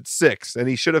finished at 6, and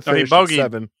he should have finished at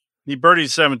 7. He birdied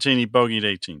 17. He bogeyed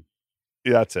 18.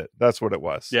 Yeah, that's it. That's what it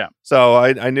was. Yeah. So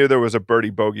I knew there was a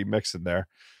birdie bogey mix in there.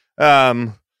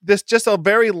 This just a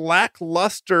very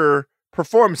lackluster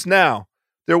performance. Now,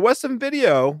 there was some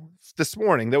video this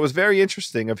morning that was very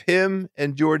interesting of him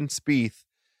and Jordan Spieth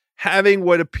having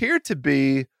what appeared to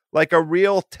be like a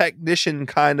real technician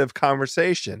kind of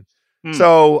conversation.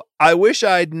 So I wish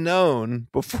I'd known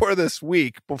before this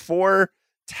week, before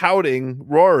touting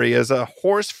Rory as a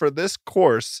horse for this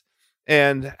course,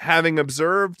 and having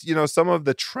observed, some of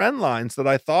the trend lines that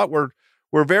I thought were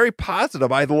very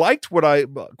positive. I liked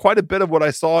quite a bit of what I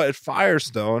saw at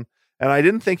Firestone, and I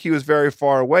didn't think he was very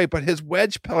far away, but his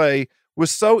wedge play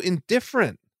was so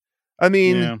indifferent. I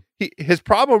mean, his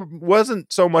problem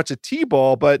wasn't so much a tee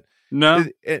ball, but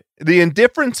the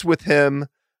indifference with him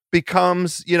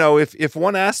becomes, if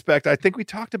one aspect, I think we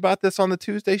talked about this on the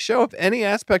Tuesday show, if any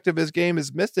aspect of his game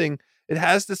is missing, it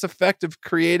has this effect of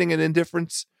creating an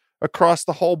indifference across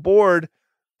the whole board.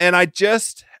 And I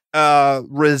just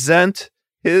resent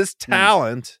his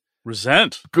talent.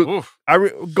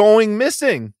 Going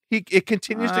missing. It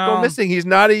continues to go missing. He's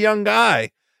not a young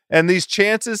guy. And these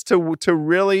chances to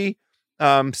really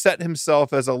set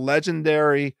himself as a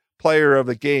legendary player of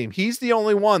the game, he's the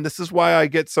only one. This is why I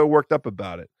get so worked up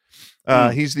about it.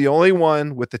 He's the only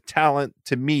one with the talent,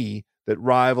 to me, that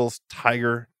rivals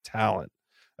Tiger talent.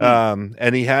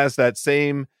 And he has that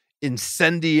same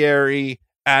incendiary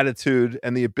attitude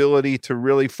and the ability to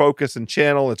really focus and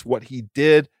channel. It's what he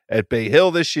did at Bay Hill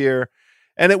this year.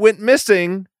 And it went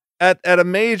missing at a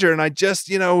major, and I just,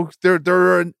 there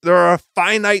are a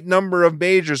finite number of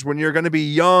majors when you're going to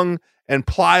be young and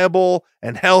pliable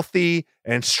and healthy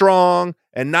and strong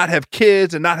and not have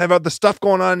kids and not have other stuff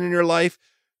going on in your life.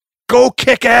 Go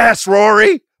kick ass,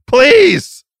 Rory,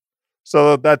 please.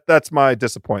 So that's my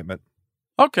disappointment.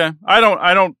 Okay. I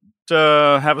don't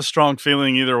have a strong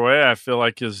feeling either way. I feel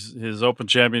like his Open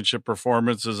Championship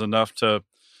performance is enough to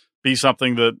be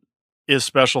something that is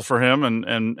special for him,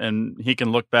 and he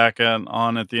can look back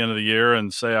on at the end of the year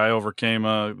and say, I overcame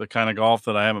the kind of golf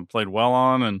that I haven't played well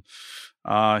on. And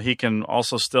he can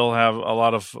also still have a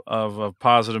lot of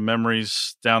positive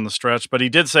memories down the stretch. But he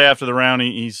did say after the round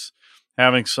he's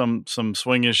having some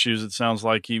swing issues. It sounds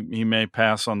like he may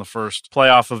pass on the first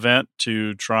playoff event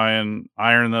to try and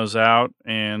iron those out.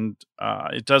 And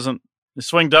the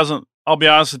swing doesn't, I'll be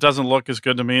honest, it doesn't look as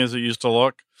good to me as it used to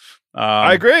look.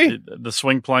 I agree. The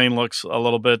swing plane looks a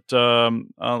little bit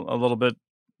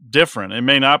different. It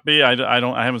may not be.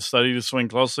 I haven't studied the swing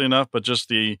closely enough, but just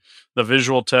the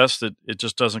visual test, it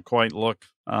just doesn't quite look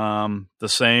the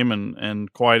same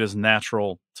and quite as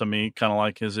natural to me. Kind of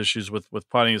like his issues with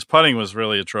putting. His putting was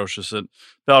really atrocious at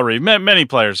Bellerive. Many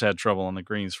players had trouble on the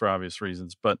greens for obvious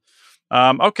reasons, but.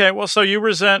 Okay, well, so you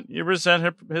resent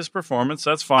his performance.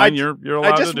 That's fine. You're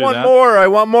allowed to do that. I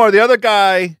want more. The other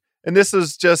guy, and this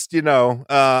is just,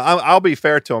 I'll be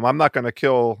fair to him. I'm not going to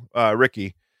kill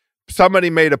Ricky. Somebody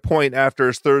made a point after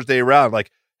his Thursday round,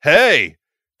 like, hey,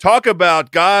 talk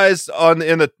about guys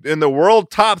in the world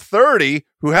top 30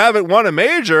 who haven't won a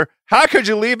major. How could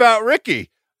you leave out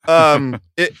Ricky?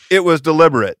 It was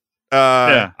deliberate.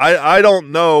 Yeah. I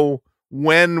don't know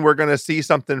when we're going to see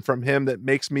something from him that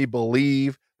makes me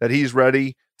believe that he's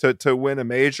ready to win a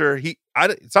major.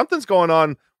 Something's going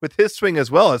on with his swing as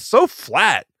well. It's so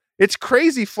flat. It's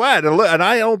crazy flat. And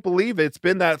I don't believe it's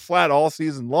been that flat all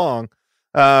season long.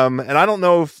 And I don't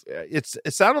know if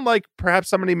it sounded like perhaps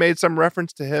somebody made some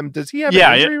reference to him. Does he have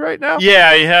an injury right now?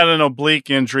 Yeah, he had an oblique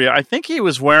injury. I think he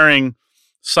was wearing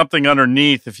something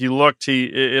underneath. If you looked,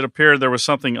 it appeared there was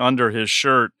something under his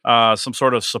shirt, some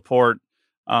sort of support.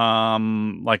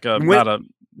 Some sort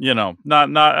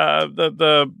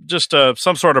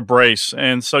of brace.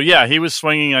 And so, yeah, he was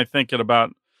swinging, I think, at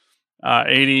about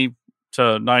 80 to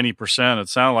 90%. It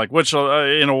sounded like, which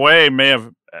in a way may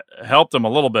have helped him a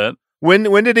little bit. When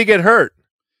did he get hurt?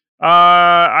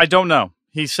 I don't know.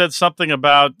 He said something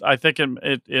about, I think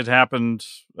it happened.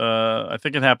 I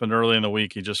think it happened early in the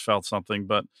week. He just felt something,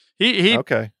 but he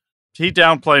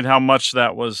downplayed how much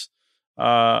that was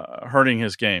hurting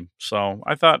his game. So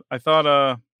I thought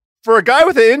for a guy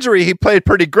with an injury, he played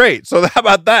pretty great. So how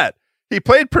about that? He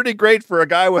played pretty great for a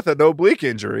guy with an oblique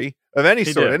injury of any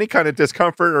sort, any kind of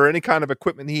discomfort or any kind of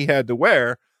equipment he had to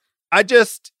wear.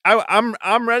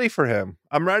 I'm ready for him.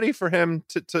 I'm ready for him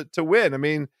to win. I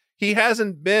mean, he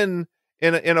hasn't been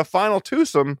in a final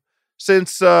twosome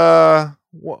since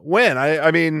when?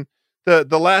 I mean,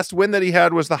 the last win that he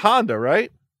had was the Honda,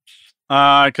 right?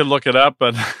 I could look it up,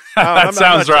 but that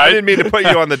sounds right. I didn't mean to put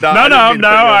you on the dot. No.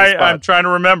 I'm trying to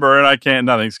remember, and I can't.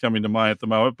 Nothing's coming to mind at the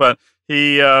moment. But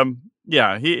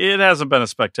it hasn't been a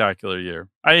spectacular year.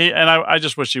 I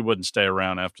just wish he wouldn't stay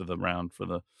around after the round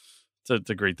to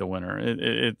greet the winner. I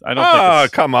don't think. Oh,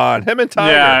 come on, him and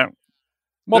Tiger. Yeah.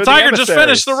 Well, Tiger just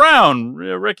finished the round.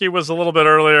 Ricky was a little bit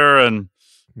earlier, and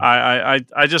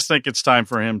I just think it's time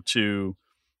for him to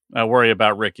worry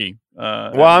about Ricky.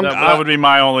 That would be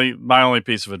my only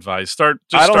piece of advice. I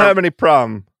don't have any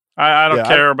problem. I don't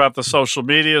care about the social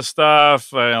media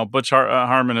stuff. Butch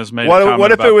Harmon has made.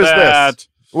 What if it was that. this?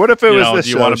 What if it was this?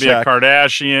 Do you want to be a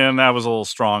Kardashian? That was a little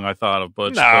strong, I thought, of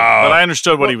Butch. No. But I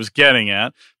understood what he was getting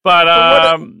at. But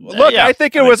I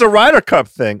think it was a Ryder Cup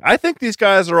thing. I think these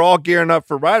guys are all gearing up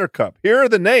for Ryder Cup. Here are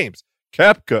the names: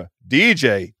 Koepka,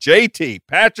 DJ, JT,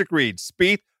 Patrick Reed,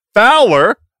 Spieth,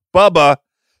 Fowler, Bubba,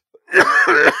 and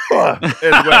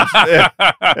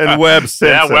Webb Simpson.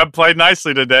 Yeah, Webb played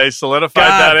nicely today. Solidified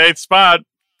that 8th spot.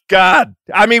 God,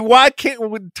 I mean, why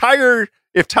can't Tiger?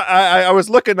 I was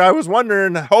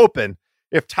wondering, hoping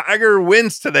if Tiger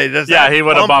wins today, he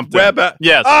would have bumped Webb him.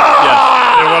 Yes, it would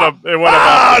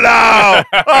Oh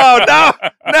have. no!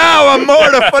 Now I'm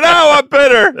mortified. Now I'm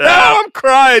bitter. Yeah. Now I'm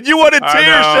crying. You wanted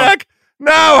tears, Shaq?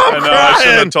 Now I'm crying. I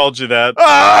shouldn't have told you that.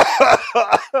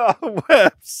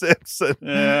 Webb Simpson.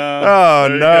 Yeah.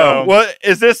 Oh no! What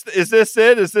is this? Is this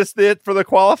it? Is this it for the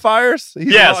qualifiers?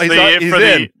 He's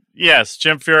in. Yes,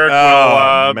 Jim Furyk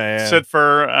will sit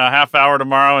for a half hour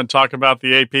tomorrow and talk about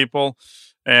the 8 people,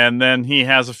 and then he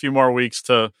has a few more weeks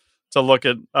to look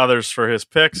at others for his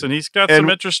picks, and he's got some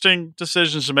interesting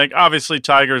decisions to make. Obviously,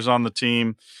 Tiger's on the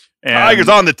team. Tiger's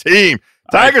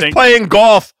playing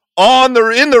golf in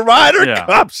the Ryder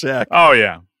Cup, Shaq. Oh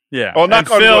yeah. Well, not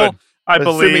Phil, I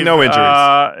believe no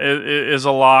injuries. Is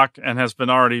a lock and has been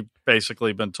already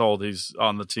basically been told he's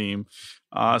on the team.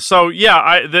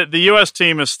 The U.S.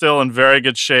 team is still in very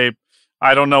good shape.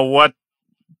 I don't know what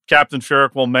Captain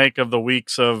Furyk will make of the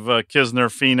weeks of Kisner,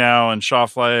 Finau, and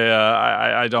Schauffele.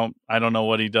 I don't know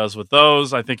what he does with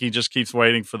those. I think he just keeps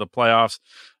waiting for the playoffs.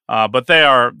 But they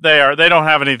don't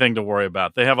have anything to worry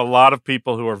about. They have a lot of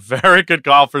people who are very good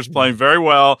golfers playing very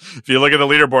well. If you look at the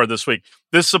leaderboard this week,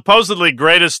 this supposedly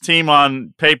greatest team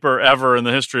on paper ever in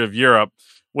the history of Europe,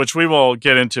 which we will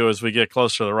get into as we get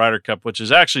closer to the Ryder Cup, which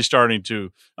is actually starting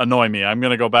to annoy me. I'm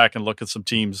going to go back and look at some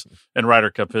teams in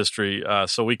Ryder Cup history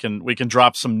so we can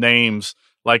drop some names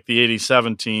like the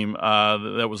 87 team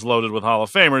that was loaded with Hall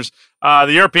of Famers.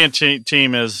 The European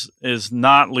team is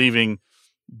not leaving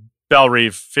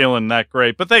Bellerive feeling that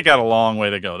great, but they got a long way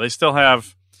to go. They still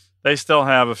have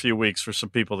a few weeks for some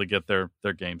people to get their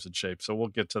games in shape. So we'll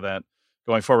get to that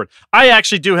going forward. I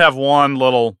actually do have one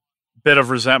little bit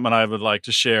of resentment I would like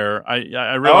to share.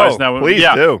 I realize now. Please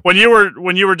do. When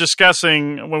we were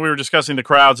discussing the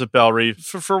crowds at Bellerive,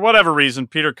 for whatever reason,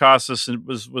 Peter Kostis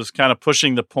was kind of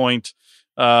pushing the point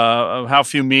of how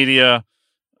few media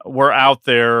were out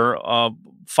there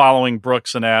following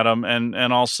Brooks and Adam,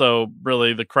 and also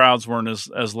really the crowds weren't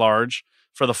as large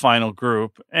for the final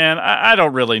group. And I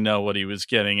don't really know what he was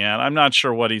getting at. I'm not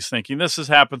sure what he's thinking. This has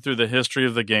happened through the history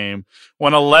of the game.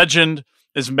 When a legend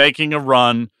is making a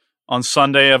run on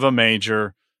Sunday of a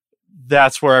major,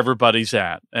 that's where everybody's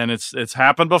at. And it's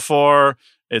happened before.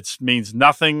 It means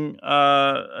nothing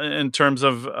in terms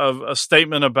of a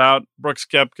statement about Brooks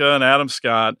Koepka and Adam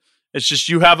Scott. It's just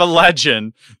you have a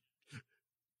legend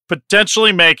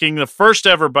potentially making the first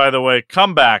ever, by the way,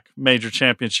 comeback major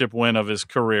championship win of his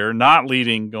career, not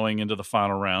leading going into the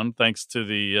final round, thanks to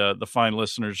the fine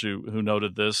listeners who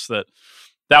noted this, that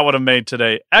would have made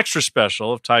today extra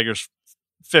special if Tiger's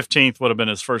 15th would have been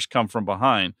his first come from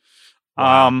behind.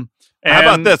 Wow. How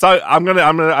about this? I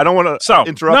don't want to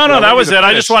interrupt. No, that was it.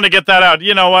 I just want to get that out.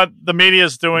 You know what? The media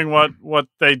is doing what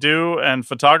they do, and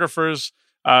photographers,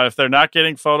 if they're not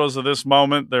getting photos of this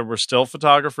moment, there were still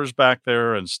photographers back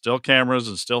there and still cameras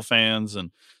and still fans.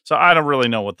 And so I don't really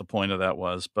know what the point of that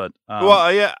was, but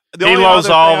he loves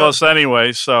all of us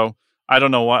anyway. So I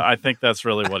don't know what, I think that's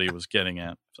really what he was getting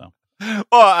at. So,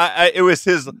 well, it was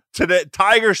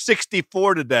Tiger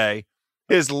 64 today,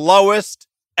 his lowest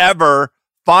ever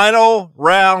final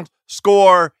round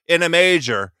score in a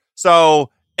major. So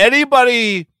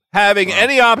anybody having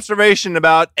any observation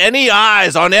about any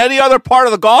eyes on any other part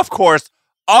of the golf course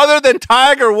other than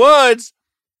Tiger Woods,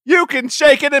 you can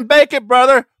shake it and bake it,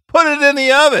 brother. Put it in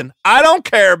the oven. I don't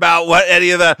care about what any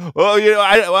of that. Well,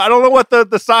 I don't know what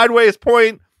the sideways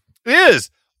point is.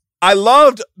 I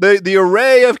loved the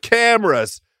array of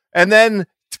cameras, and then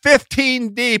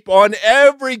 15 deep on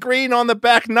every green on the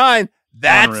back nine.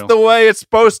 That's unreal. The way it's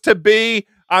supposed to be.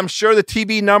 I'm sure the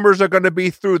TV numbers are going to be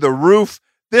through the roof.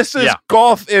 This is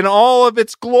golf in all of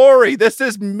its glory. This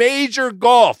is major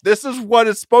golf. This is what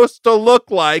it's supposed to look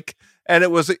like, and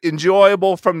it was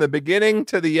enjoyable from the beginning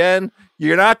to the end.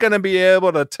 You're not going to be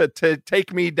able to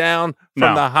take me down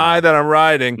from the high that I'm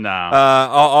riding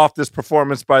off this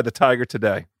performance by the Tiger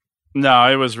today. No,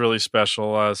 it was really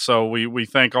special. So we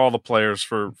thank all the players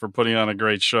for putting on a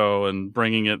great show and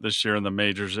bringing it this year in the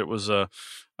majors. It was a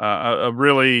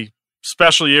really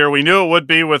special year. We knew it would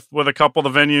be with a couple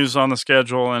of the venues on the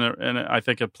schedule, and I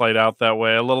think it played out that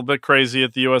way. A little bit crazy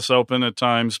at the U.S. Open at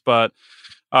times, but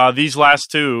these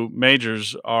last two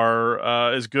majors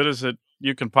are as good as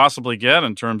you can possibly get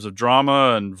in terms of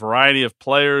drama and variety of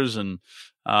players and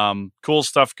cool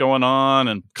stuff going on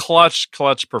and clutch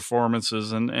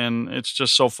performances, and it's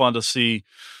just so fun to see.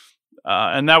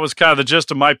 And that was kind of the gist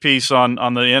of my piece on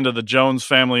the end of the Jones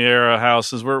family era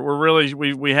houses. We're really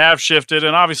we have shifted,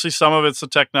 and obviously some of it's the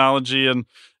technology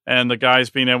and the guys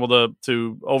being able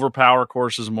to overpower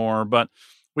courses more, but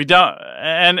we don't.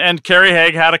 And Kerry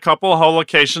Haigh had a couple of hole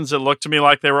locations that looked to me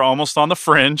like they were almost on the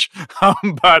fringe,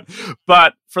 but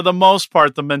for the most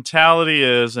part, the mentality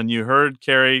is, and you heard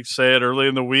Kerry say it early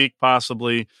in the week,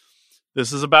 possibly.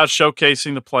 This is about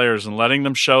showcasing the players and letting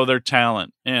them show their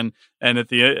talent. And at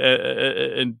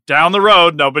the down the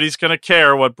road, nobody's going to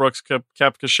care what Brooks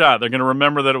Koepka shot. They're going to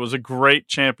remember that it was a great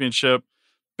championship.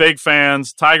 Big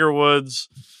fans, Tiger Woods,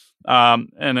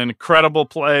 an incredible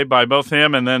play by both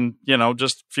him and then,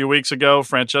 just a few weeks ago,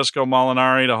 Francesco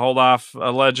Molinari to hold off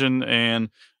a legend. And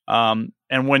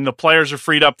when the players are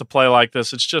freed up to play like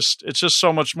this, it's just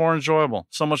so much more enjoyable,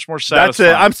 so much more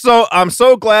satisfying. That's it. I'm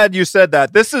so glad you said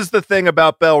that. This is the thing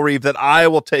about Bellerive that I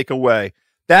will take away.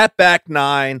 That back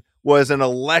nine was an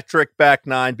electric back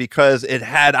nine because it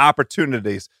had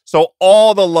opportunities. So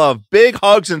all the love, big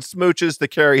hugs and smooches to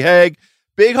Kerry Haigh,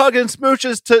 big hugs and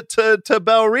smooches to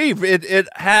Bellerive. It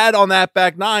had on that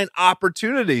back nine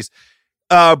opportunities.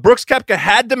 Brooks Koepka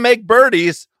had to make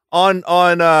birdies on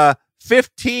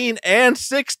 15 and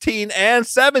 16 and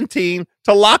 17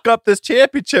 to lock up this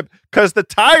championship because the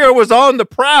Tiger was on the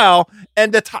prowl,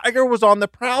 and the Tiger was on the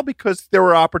prowl because there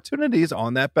were opportunities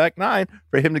on that back nine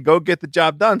for him to go get the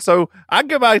job done. So I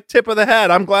give my tip of the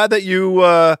hat. I'm glad that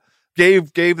you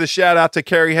gave the shout out to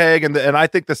Kerry Haigh, and I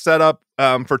think the setup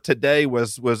for today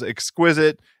was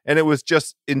exquisite, and it was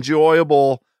just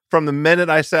enjoyable from the minute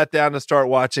I sat down to start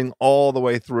watching all the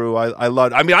way through. I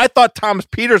loved it. I mean, I thought Thomas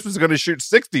Pieters was going to shoot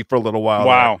 60 for a little while.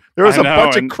 Wow. There was a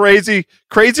bunch of crazy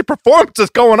performances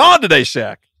going on today,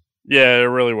 Shaq. Yeah, it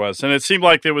really was. And it seemed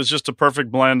like it was just a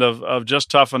perfect blend of just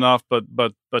tough enough, but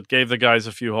gave the guys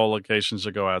a few whole locations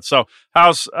to go at. So,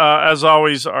 House, as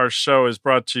always, our show is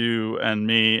brought to you and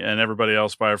me and everybody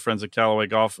else by our friends at Callaway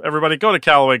Golf. Everybody go to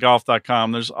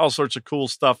CallawayGolf.com. There's all sorts of cool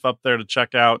stuff up there to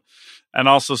check out, and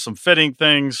also some fitting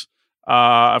things.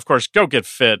 Of course, go get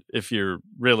fit if you're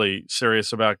really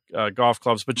serious about golf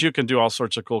clubs, but you can do all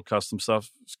sorts of cool custom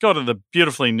stuff. Just go to the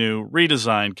beautifully new,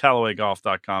 redesigned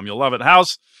CallawayGolf.com. You'll love it.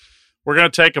 House, we're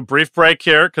going to take a brief break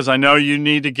here because I know you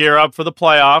need to gear up for the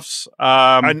playoffs.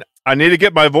 I need to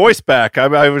get my voice back.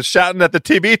 I was shouting at the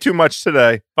TV too much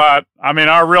today. But, I mean,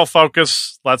 our real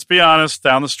focus, let's be honest,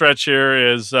 down the stretch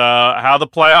here is how the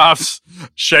playoffs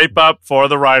shape up for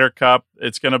the Ryder Cup.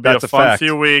 It's going to be a fun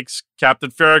few weeks.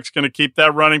 Captain Ferrick's going to keep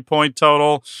that running point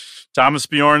total. Thomas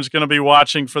Bjorn's going to be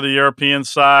watching for the European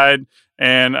side.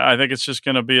 And I think it's just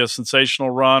going to be a sensational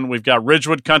run. We've got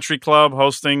Ridgewood Country Club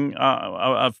hosting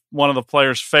one of the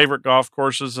players' favorite golf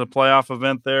courses. A playoff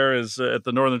event there is at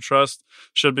the Northern Trust.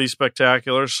 Should be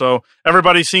spectacular. So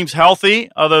everybody seems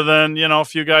healthy, other than a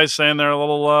few guys saying they're a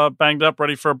little banged up,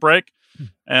 ready for a break.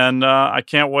 And I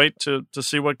can't wait to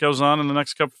see what goes on in the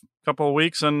next couple of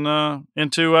weeks and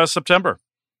into September.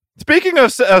 Speaking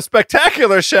of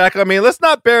spectacular, Shaq, I mean, let's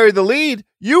not bury the lead.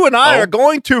 You and I are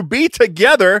going to be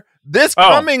together this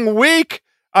coming week.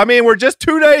 I mean, we're just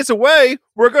 2 days away.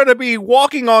 We're going to be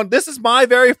walking on. This is my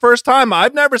very first time.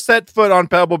 I've never set foot on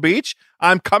Pebble Beach.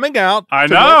 I'm coming out. I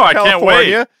know. I can't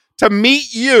wait to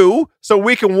meet you so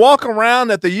we can walk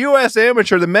around at the U.S.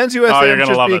 Amateur, the men's U.S.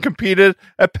 Amateur being competed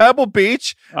at Pebble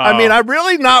Beach. I mean, I'm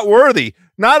really not worthy.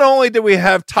 Not only do we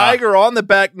have Tiger on the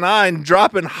back nine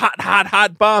dropping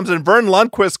hot bombs and Vern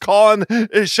Lundquist calling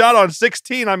his shot on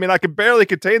 16. I mean, I can barely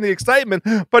contain the excitement.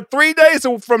 But 3 days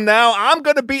from now, I'm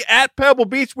going to be at Pebble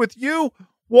Beach with you,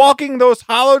 walking those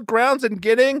hallowed grounds and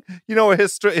getting, a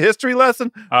history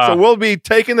lesson. So we'll be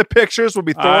taking the pictures. We'll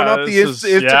be throwing up the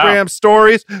Instagram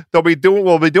stories. We'll be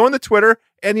doing the Twitter.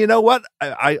 And you know what?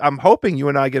 I'm hoping you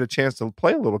and I get a chance to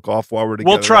play a little golf while we're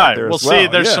together. We'll try. We'll see.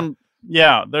 There's some.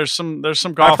 Yeah, there's some golf.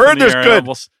 I've heard there's good.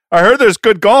 I heard there's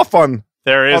good golf on.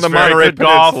 There is on the very Monterey good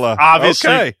golf. Peninsula.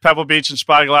 Obviously, Pebble Beach and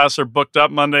Spyglass are booked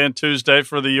up Monday and Tuesday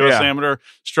for the U.S. Amateur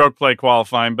stroke play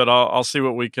qualifying. But I'll see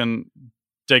what we can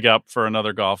dig up for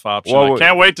another golf option. I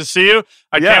can't wait to see you.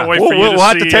 I can't wait for you to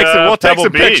see. We'll take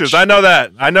some pictures. I know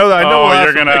that. I know. We'll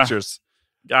have some pictures.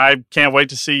 I can't wait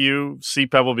to see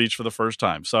Pebble Beach for the first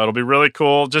time. So it'll be really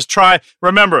cool. Just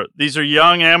remember, these are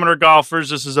young amateur golfers.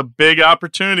 This is a big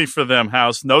opportunity for them,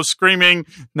 House. No screaming,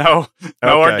 no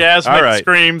orgasmic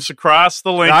screams across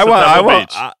the links of Pebble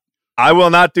Beach. I will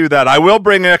not do that. I will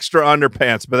bring extra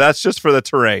underpants, but that's just for the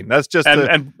terrain. That's just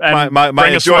my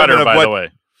bring a sweater, by the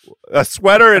way. A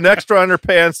sweater and extra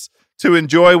underpants to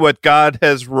enjoy what God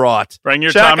has wrought. Bring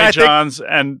your Tommy Johns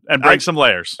and bring some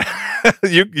layers.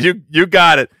 You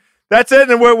got it. That's it.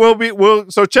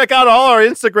 And so check out all our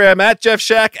Instagram at Jeff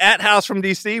Shack, at House from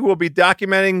DC. We'll be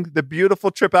documenting the beautiful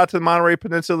trip out to the Monterey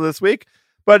Peninsula this week.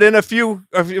 But in a few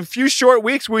short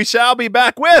weeks, we shall be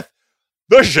back with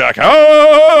the Shack House,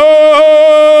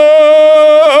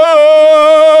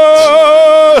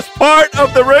 part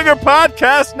of the Ringer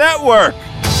Podcast Network.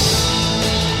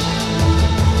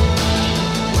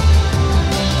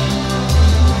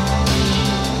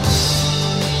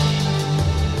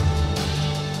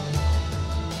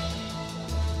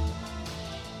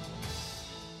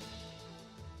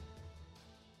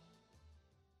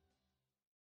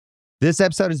 This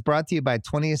episode is brought to you by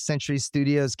 20th Century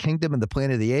Studios' Kingdom of the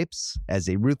Planet of the Apes. As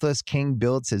a ruthless king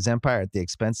builds his empire at the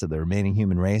expense of the remaining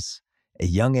human race, a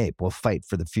young ape will fight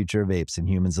for the future of apes and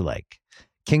humans alike.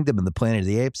 Kingdom of the Planet of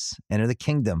the Apes. Enter the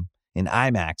kingdom in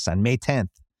IMAX on May 10th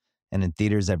and in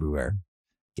theaters everywhere.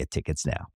 Get tickets now.